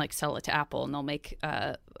that you can like sell it to Apple and they'll make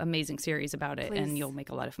amazing series about it and you'll make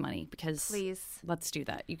a lot of money because let's do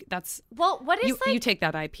that. You take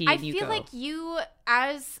that IP I and you feel go. like you,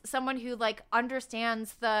 as someone who like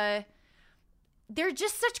understands they're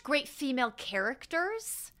just such great female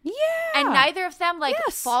characters. Yeah. And neither of them like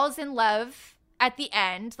falls in love at the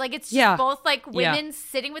end. Like it's just both like women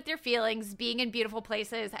sitting with their feelings, being in beautiful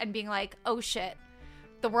places and being like, oh shit,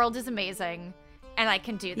 the world is amazing and I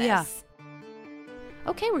can do this. Yeah.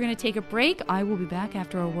 Okay, we're going to take a break. I will be back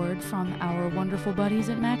after a word from our wonderful buddies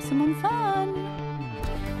at Maximum Fun.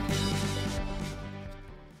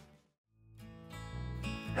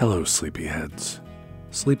 Hello, sleepyheads.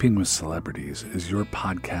 Sleeping with Celebrities is your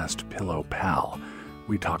podcast pillow pal.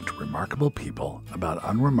 We talk to remarkable people about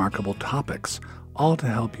unremarkable topics, all to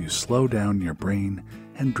help you slow down your brain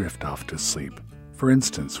and drift off to sleep. For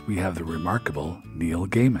instance, we have the remarkable Neil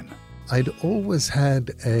Gaiman. I'd always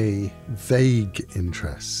had a vague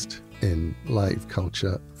interest in live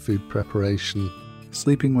culture, food preparation.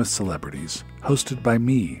 Sleeping with Celebrities, hosted by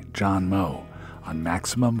me, John Moe, on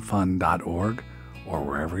MaximumFun.org or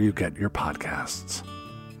wherever you get your podcasts.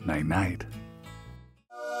 Night-night.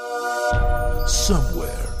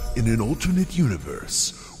 Somewhere in an alternate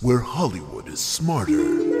universe where Hollywood is smarter.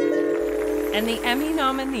 And the Emmy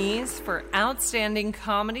nominees for Outstanding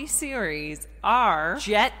Comedy Series are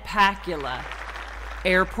Jetpackula,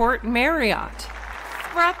 Airport Marriott,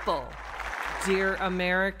 Thruple, Dear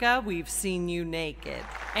America, We've Seen You Naked,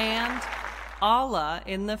 and Allah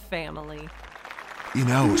in the Family.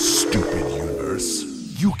 In our stupid universe,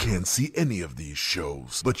 you can't see any of these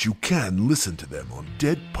shows, but you can listen to them on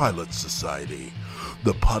Dead Pilot Society,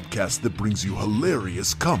 the podcast that brings you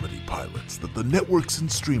hilarious comedy pilots that the networks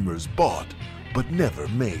and streamers bought but never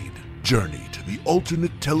made. Journey to the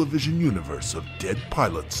alternate television universe of Dead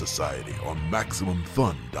Pilot Society on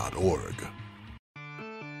MaximumFun.org.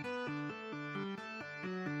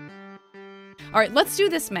 All right, let's do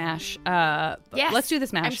this MASH. Yes, let's do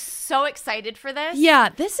this MASH. I'm so excited for this. Yeah,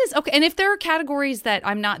 this is okay. And if there are categories that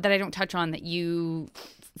I don't touch on that you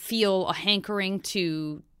feel a hankering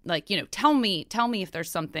to, like, you know, tell me if there's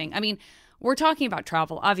something. I mean, we're talking about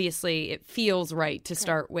travel. Obviously, it feels right to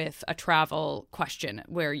start with a travel question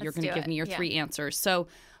where you're going to give me your 3 answers. So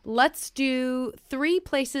let's do 3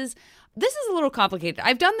 places. This is a little complicated.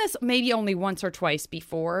 I've done this maybe only once or twice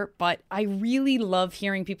before, but I really love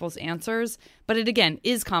hearing people's answers. But it, again,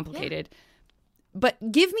 is complicated. Yeah.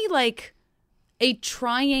 But give me like a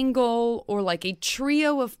triangle or like a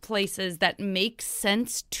trio of places that make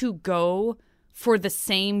sense to go for the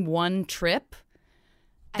same one trip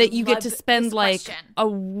that you get to spend like a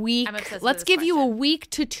week. Let's give you a week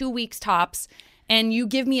to 2 weeks tops. And you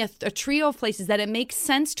give me a trio of places that it makes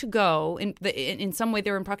sense to go in some way.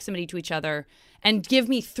 They're in proximity to each other, and give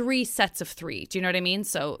me 3 sets of 3. Do you know what I mean?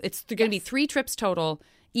 So it's going to be 3 trips total.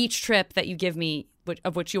 Each trip that you give me,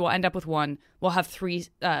 of which you will end up with 1, will have 3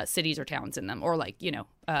 cities or towns in them, or like, you know,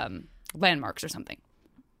 landmarks or something.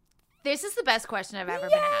 This is the best question I've ever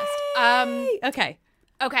been asked.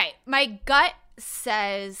 Okay. My gut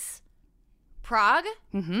says Prague,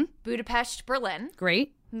 Budapest, Berlin.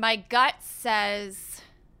 Great. My gut says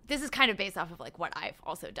this is kind of based off of like what I've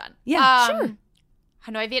also done. Yeah, sure.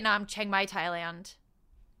 Hanoi, Vietnam, Chiang Mai, Thailand,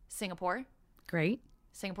 Singapore. Great.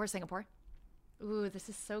 Singapore. Ooh, this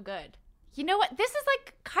is so good. You know what? This is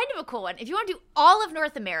like kind of a cool one. If you want to do all of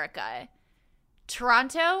North America,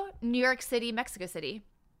 Toronto, New York City, Mexico City.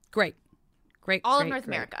 Great. All of North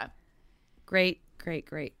America. Great.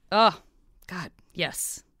 Oh, God,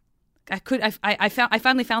 yes. I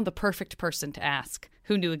finally found the perfect person to ask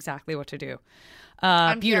who knew exactly what to do.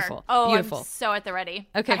 Beautiful. Here. Oh, beautiful. I'm so at the ready.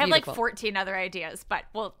 Okay, I have beautiful. like 14 other ideas, but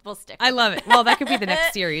we'll stick. I love it. Well, that could be the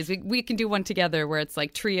next series. We can do one together where it's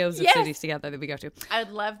like trios of cities together that we go to. I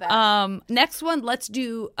would love that. Next one, let's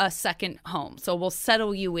do a second home. So we'll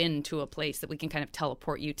settle you into a place that we can kind of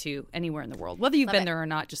teleport you to anywhere in the world, whether you've been there or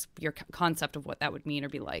not. Just your concept of what that would mean or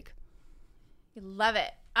be like. Love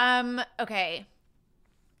it. Okay.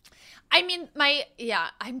 I mean, my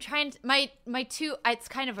two, it's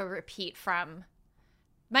kind of a repeat from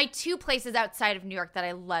my two places outside of New York that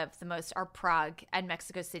I love the most are Prague and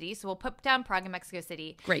Mexico City. So we'll put down Prague and Mexico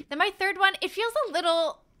City. Great. Then my third one, it feels a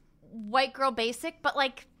little white girl basic, but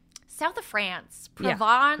like south of France,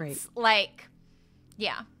 Provence,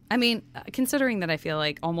 I mean, considering that I feel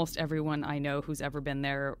like almost everyone I know who's ever been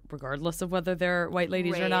there, regardless of whether they're white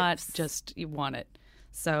ladies or not, just you want it.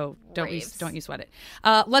 So don't you sweat it.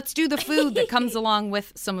 Let's do the food that comes along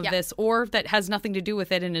with some of this, or that has nothing to do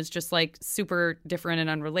with it and is just like super different and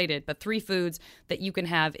unrelated. But 3 foods that you can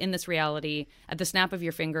have in this reality at the snap of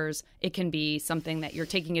your fingers. It can be something that you're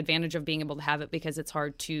taking advantage of being able to have it because it's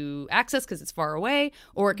hard to access because it's far away,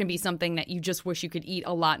 or it can be something that you just wish you could eat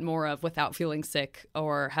a lot more of without feeling sick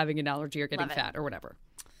or having an allergy or getting fat or whatever.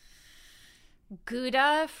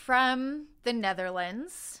 Gouda from the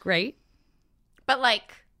Netherlands. Great. But,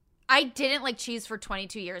 like, I didn't like cheese for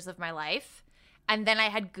 22 years of my life. And then I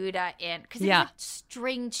had Gouda because it was like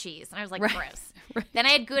string cheese. And I was like, gross. Right. Then I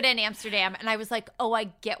had Gouda in Amsterdam. And I was like, oh, I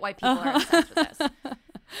get why people are obsessed with this.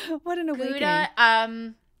 What an awakening. Gouda,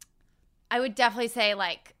 I would definitely say,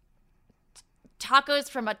 like, tacos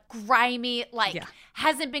from a grimy,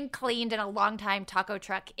 hasn't been cleaned in a long time taco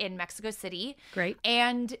truck in Mexico City. Great.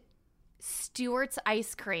 And Stewart's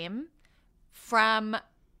ice cream from...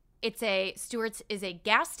 Stewart's is a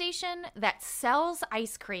gas station that sells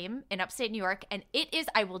ice cream in upstate New York, and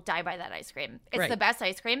I will die by that ice cream. It's the best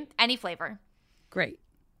ice cream, any flavor. Great.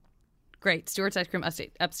 Stewart's ice cream,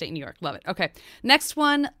 upstate New York. Love it. Okay. Next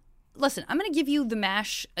one. Listen, I'm going to give you the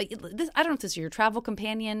mash. I don't know if this is your travel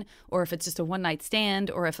companion or if it's just a one-night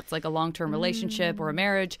stand or if it's like a long-term relationship or a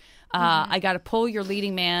marriage. I got to pull your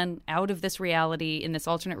leading man out of this reality, in this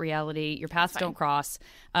alternate reality. Your paths don't cross.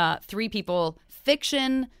 3 people,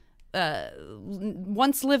 fiction,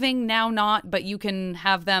 once living, now not, but you can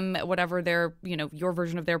have them at whatever their, your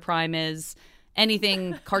version of their prime is.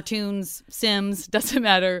 Anything, cartoons, Sims, doesn't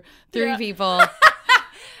matter. 3 people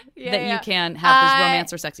that you can have this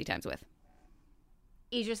romance or sexy times with.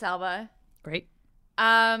 Idris Elba. Great.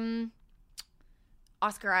 Oscar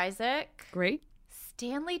Isaac. Great.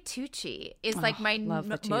 Stanley Tucci is like my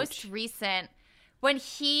most recent. When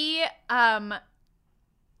he, I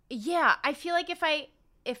feel like if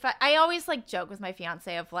I always like joke with my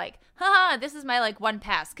fiance of like, haha, this is my like one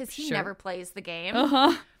pass because he never plays the game.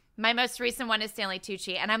 My most recent one is Stanley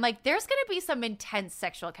Tucci, and I'm like, there's gonna be some intense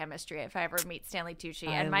sexual chemistry if I ever meet Stanley Tucci,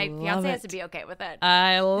 and my fiance has to be okay with it.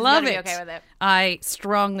 I love it. Be okay with it. I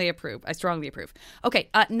strongly approve. Okay,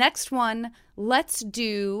 next one. Let's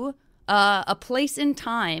do a place in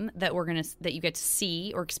time that you get to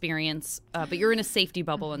see or experience, but you're in a safety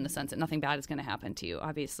bubble in the sense that nothing bad is going to happen to you.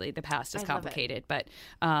 Obviously, the past is complicated, but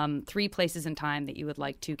 3 places in time that you would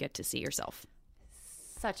like to get to see yourself.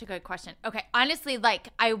 Such a good question. Okay, honestly, like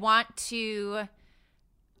I want to.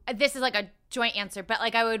 This is like a joint answer, but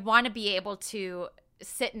like I would want to be able to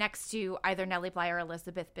sit next to either Nellie Bly or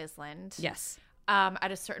Elizabeth Bisland. Yes.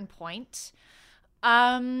 At a certain point.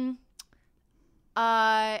 I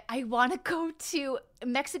want to go to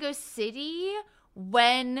Mexico City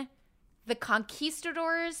when the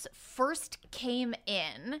conquistadors first came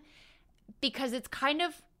in, because it's kind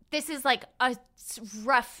of, this is like a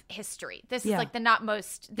rough history. This is like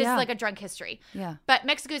this is like a drunk history. Yeah. But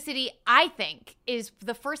Mexico City, I think, is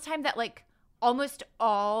the first time that like almost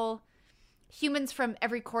all humans from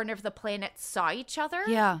every corner of the planet saw each other.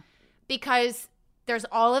 Yeah. Because there's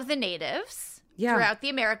all of the natives throughout the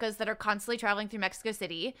Americas that are constantly traveling through Mexico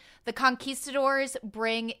City. The conquistadors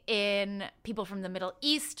bring in people from the Middle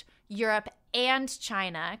East, Europe, and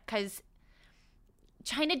China, because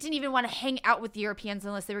China didn't even want to hang out with the Europeans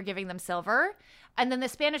unless they were giving them silver. And then the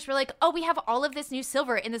Spanish were like, oh, we have all of this new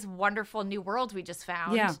silver in this wonderful new world we just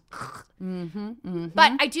found. Yeah.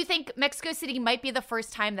 But I do think Mexico City might be the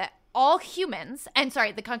first time that all humans, and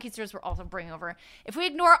sorry, the conquistadors were also bringing over, if we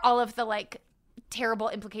ignore all of the like terrible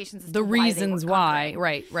implications as the to reasons why.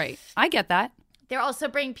 Right. I get that. They're also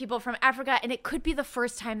bringing people from Africa, and it could be the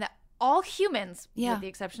first time that all humans, with the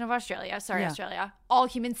exception of Australia, Australia, all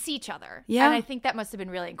humans see each other. Yeah. And I think that must have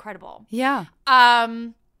been really incredible. Yeah.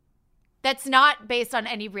 That's not based on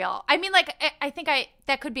any real. I mean, like, I think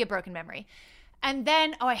that could be a broken memory. And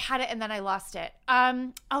then, I had it and then I lost it.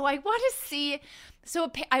 I want to see.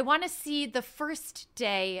 So I want to see the first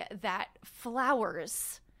day that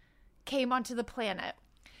flowers came onto the planet,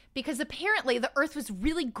 because apparently the Earth was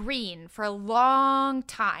really green for a long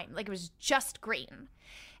time. Like, it was just green.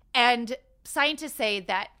 And scientists say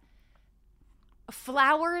that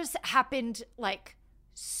flowers happened like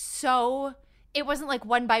so. It wasn't like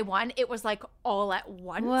one by one. It was like all at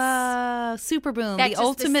once. Whoa, super bloom, the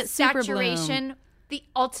ultimate super bloom. The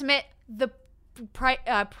ultimate,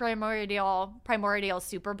 primordial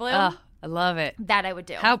super bloom. Oh, I love it. That I would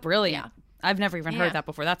do. How brilliant. Yeah. I've never even heard that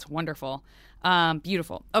before. That's wonderful.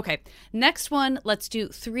 Beautiful. Okay, next one. Let's do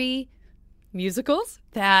 3 musicals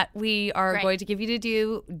that we are going to give you to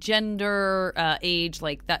do. Gender, age,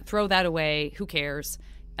 like that. Throw that away. Who cares?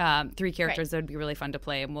 3 characters that would be really fun to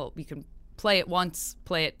play, and we can play it once,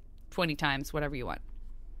 play it 20 times, whatever you want.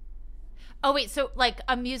 Oh, wait. So, like,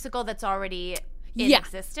 a musical that's already in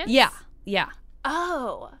existence? Yeah.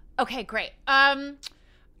 Oh, okay, great. I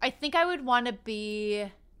think I would want to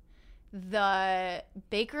be the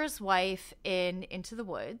baker's wife in Into the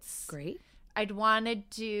Woods. Great. I'd want to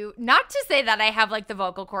do, not to say that I have, like, the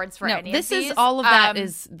vocal cords for any of these. This is, all of that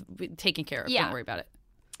is taken care of. Yeah. Don't worry about it.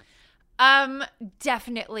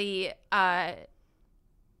 Definitely,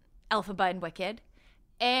 Elphaba and Wicked.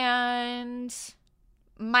 And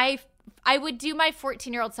I would do my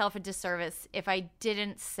 14-year-old self a disservice if I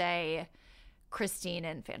didn't say Christine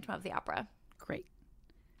and Phantom of the Opera. Great.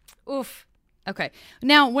 Oof. Okay.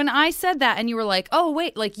 Now, when I said that and you were like, oh,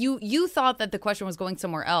 wait, like you thought that the question was going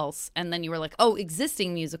somewhere else. And then you were like, oh,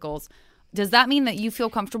 existing musicals. Does that mean that you feel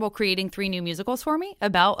comfortable creating 3 new musicals for me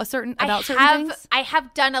about certain things? I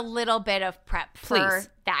have done a little bit of prep for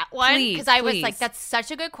that one because I was like, that's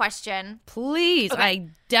such a good question. Please. Okay. I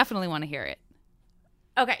definitely want to hear it.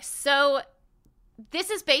 Okay. So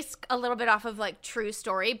this is based a little bit off of like true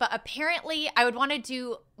story, but apparently I would want to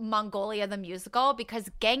do Mongolia the musical because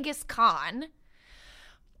Genghis Khan,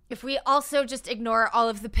 if we also just ignore all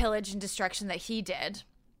of the pillage and destruction that he did,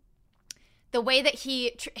 the way that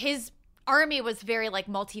his army was very like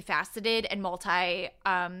multifaceted and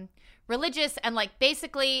religious, and like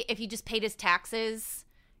basically if you just paid his taxes,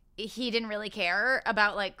 he didn't really care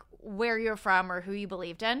about like where you're from or who you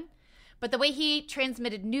believed in. But the way he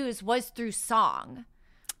transmitted news was through song.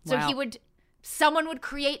 So someone would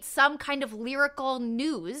create some kind of lyrical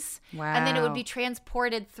news, and then it would be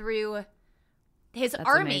transported through his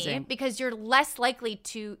army because you're less likely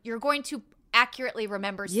you're going to accurately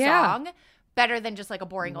remember song better than just like a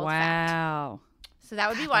boring old fact. Wow. So that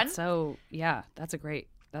would be one. That's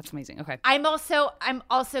amazing. Okay. I'm also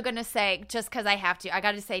going to say, just because I have to, I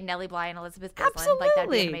got to say Nellie Bly and Elizabeth Breslin. Absolutely. Like,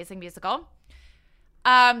 that'd be an amazing musical.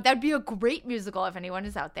 That'd be a great musical if anyone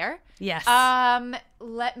is out there. Yes.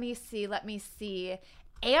 Let me see.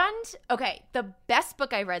 And, okay, the best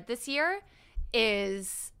book I read this year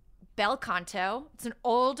is Bel Canto. It's an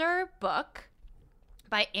older book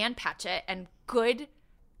by Anne Patchett, and good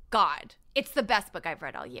God, it's the best book I've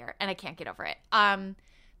read all year, and I can't get over it.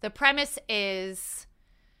 The premise is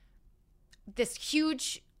this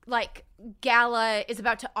huge like gala is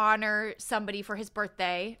about to honor somebody for his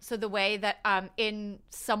birthday. So the way that in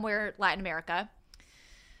somewhere Latin America,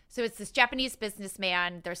 so it's this Japanese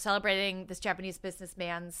businessman. They're celebrating this Japanese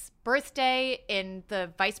businessman's birthday in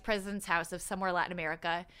the vice president's house of somewhere Latin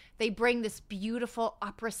America. They bring this beautiful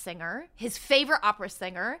opera singer, his favorite opera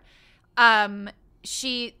singer.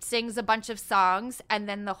 She sings a bunch of songs, and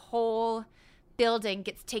then the whole building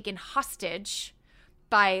gets taken hostage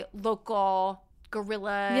by local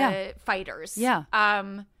guerrilla fighters. Yeah.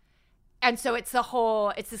 And so it's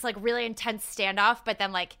this like really intense standoff, but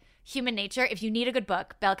then like human nature. If you need a good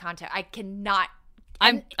book, Bel Canto. I cannot.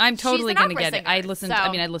 I'm totally gonna get it. I listen to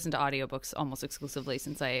audiobooks almost exclusively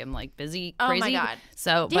since I am like busy, crazy. Oh my God.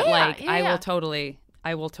 So, but I will totally.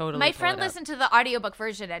 My friend listened to the audiobook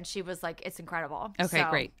version and she was like, it's incredible. Okay, so,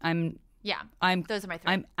 great. Those are my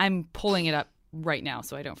 3. I'm pulling it up right now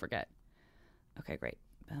so I don't forget. Okay, great.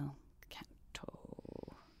 Bel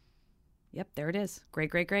Canto. Yep, there it is.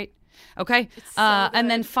 Great. Okay. So and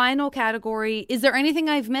then final category. Is there anything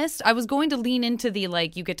I've missed? I was going to lean into the,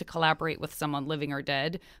 like, you get to collaborate with someone living or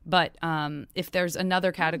dead. But if there's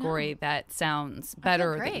another category that sounds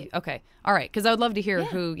better. Great. Okay. All right. Because I would love to hear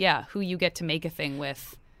who you get to make a thing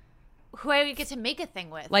with. Who I get to make a thing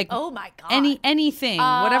with. Like, oh my God. Anything.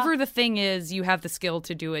 Whatever the thing is, you have the skill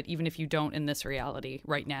to do it, even if you don't in this reality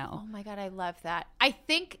right now. Oh my God, I love that. I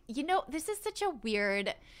think, this is such a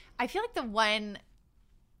weird, I feel like I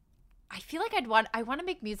want to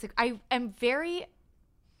make music. I'd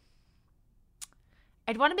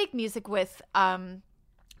want to make music with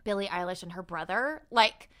Billie Eilish and her brother.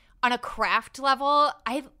 Like, on a craft level,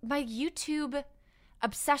 my YouTube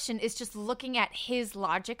obsession is just looking at his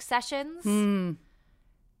Logic sessions.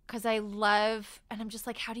 Because I love, and I'm just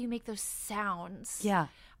like, how do you make those sounds? Yeah.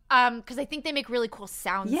 Because I think they make really cool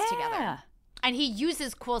sounds together. And he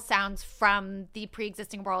uses cool sounds from the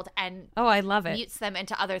pre-existing world and I love it. Mutes them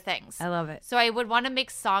into other things. I love it. So I would want to make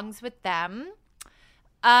songs with them.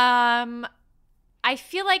 I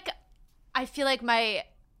feel like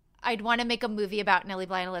I'd want to make a movie about Nellie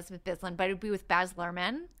Bly and Elizabeth Bislin, but it would be with Baz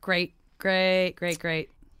Luhrmann. Great.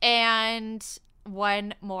 And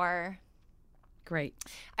one more. Great.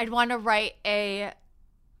 I'd want to write a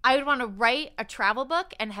travel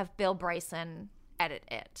book and have Bill Bryson edit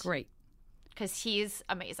it. Great. Because he's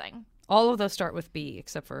amazing. All of those start with B,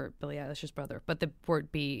 except for Billie Eilish's brother. But the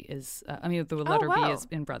word B is, the letter B is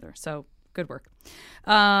in brother. So good work.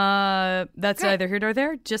 That's neither here nor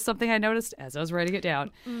there. Just something I noticed as I was writing it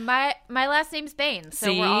down. My last name's Behn, so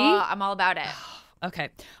See? I'm all about it. Okay.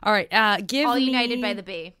 All right. All united by the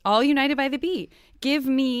B. All united by the B. Give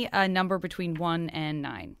me a number between 1 and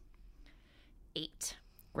 9. 8.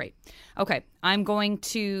 Great. Okay. I'm going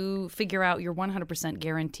to figure out your 100%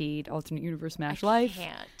 guaranteed alternate universe MASH life. I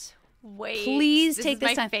can't wait. Please take this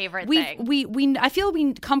my time. Favorite thing. I feel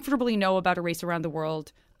we comfortably know about A Race Around the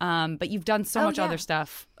World, but you've done so much other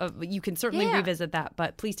stuff. You can certainly revisit that,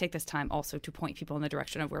 but please take this time also to point people in the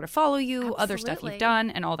direction of where to follow you, Absolutely. other stuff you've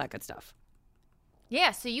done, and all that good stuff.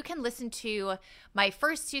 Yeah, so you can listen to my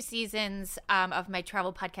first 2 seasons of my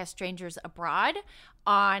travel podcast, Strangers Abroad,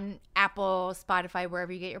 on Apple, Spotify,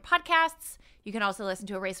 wherever you get your podcasts. You can also listen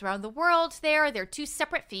to A Race Around the World there. They're 2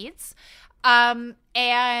 separate feeds. And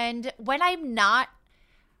when I'm not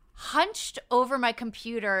hunched over my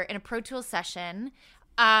computer in a Pro Tools session,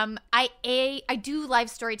 I do live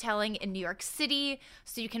storytelling in New York City,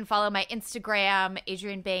 so you can follow my Instagram,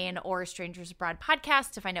 Adrien Behn, or Strangers Abroad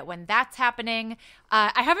podcast to find out when that's happening.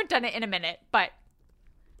 I haven't done it in a minute, but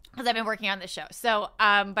because I've been working on this show. So,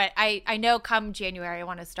 but I know come January I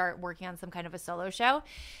want to start working on some kind of a solo show.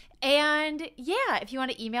 And yeah, if you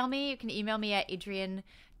want to email me, you can email me at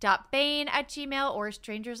adrian.behn@gmail.com or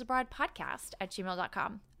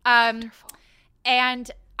strangersabroadpodcast@gmail.com. Wonderful.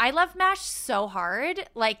 And I love MASH so hard.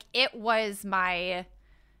 Like, it was my,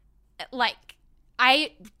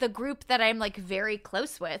 the group that I'm very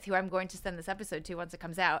close with, who I'm going to send this episode to once it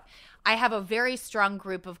comes out. I have a very strong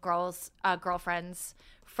group of girlfriends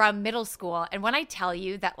from middle school. And when I tell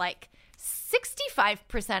you that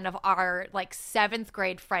 65% of our 7th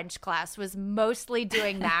grade French class was mostly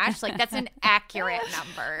doing MASH, that's an accurate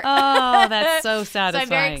number. Oh, that's so satisfying.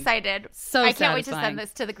 So I'm very excited. I can't wait to send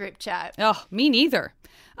this to the group chat. Oh, me neither.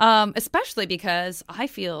 Especially because I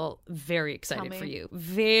feel very excited for you.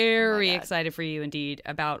 Very excited for you indeed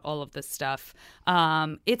about all of this stuff.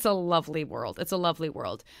 It's a lovely world.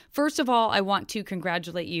 First of all, I want to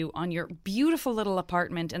congratulate you on your beautiful little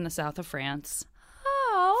apartment in the south of France.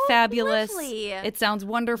 Oh, fabulous. Lovely. It sounds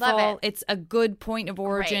wonderful. Love it. It's a good point of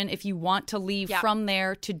origin if you want to leave from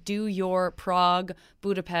there to do your Prague,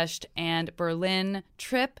 Budapest, and Berlin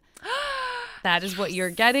trip. That is what you're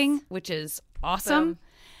getting, which is awesome. Boom.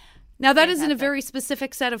 Now, that is in a very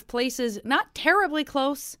specific set of places, not terribly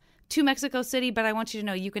close to Mexico City, but I want you to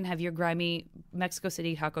know you can have your grimy Mexico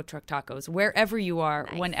City taco truck tacos wherever you are,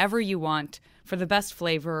 whenever you want, for the best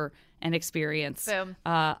flavor and experience. Boom.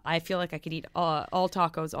 I feel like I could eat all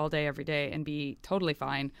tacos all day, every day, and be totally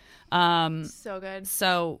fine. So good.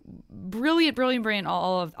 So brilliant on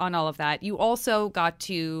all of that. You also got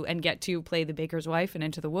to and get to play the baker's wife in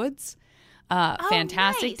Into the Woods.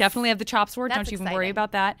 Fantastic. Nice. Definitely have the chops for it. That's Don't even exciting. worry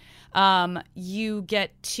about that. You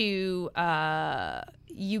get to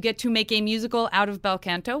make a musical out of bel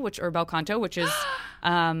canto, which is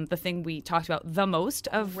the thing we talked about the most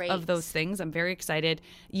of those things. I'm very excited.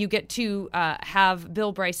 You get to have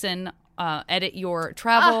Bill Bryson edit your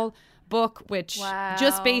travel book, which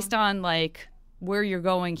just based on where you're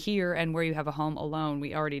going here and where you have a home alone,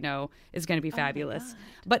 we already know is going to be fabulous.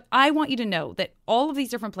 But I want you to know that all of these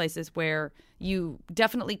different places where you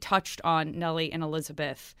definitely touched on Nellie and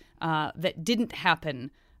Elizabeth that didn't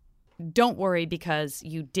happen, don't worry, because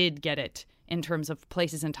you did get it in terms of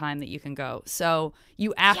places and time that you can go. So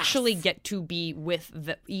you actually get to be with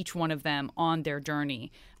each one of them on their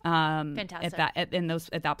journey. Fantastic.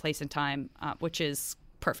 At that place and time, which is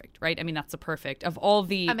perfect, right? I mean, that's the perfect of all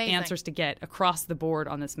the answers to get across the board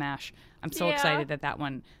on this MASH. I'm so excited that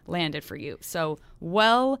one landed for you. So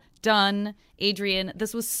well done, Adrien.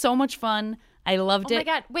 This was so much fun. I loved it. Oh my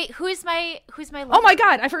God. Wait, who's my Oh my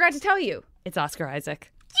God, I forgot to tell you. It's Oscar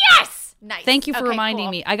Isaac. Yes! Nice. Thank you for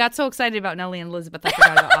reminding me. I got so excited about Nellie and Elizabeth, I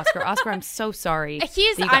forgot about Oscar. Oscar, I'm so sorry.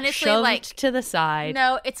 He's honestly shoved to the side.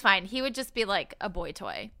 No, it's fine. He would just be like a boy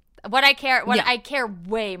toy. I care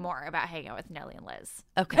way more about hanging out with Nellie and Liz.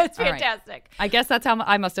 Okay. That's fantastic. Right. I guess that's how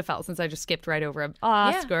I must have felt since I just skipped right over him.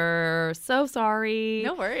 Oscar, so sorry.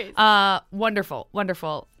 No worries. Wonderful,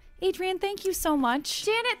 wonderful. Adrien, thank you so much.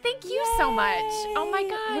 Janet, thank you so much. Oh my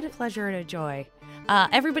God. What a pleasure and a joy.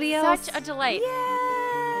 Everybody else. Such a delight.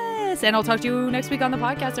 Yes. And I'll talk to you next week on the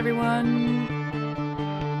podcast, everyone.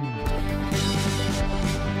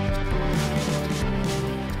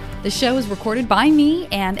 The show is recorded by me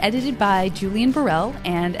and edited by Julian Burrell.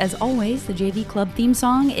 And as always, the JV Club theme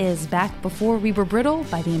song is Back Before We Were Brittle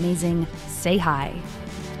by the amazing Say Hi.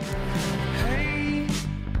 Hey,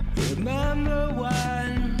 remember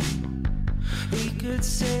when we could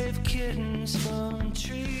save kittens from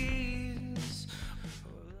trees?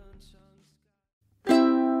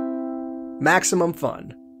 Maximum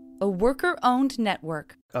Fun, A worker-owned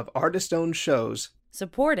network of artist-owned shows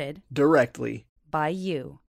supported directly by you.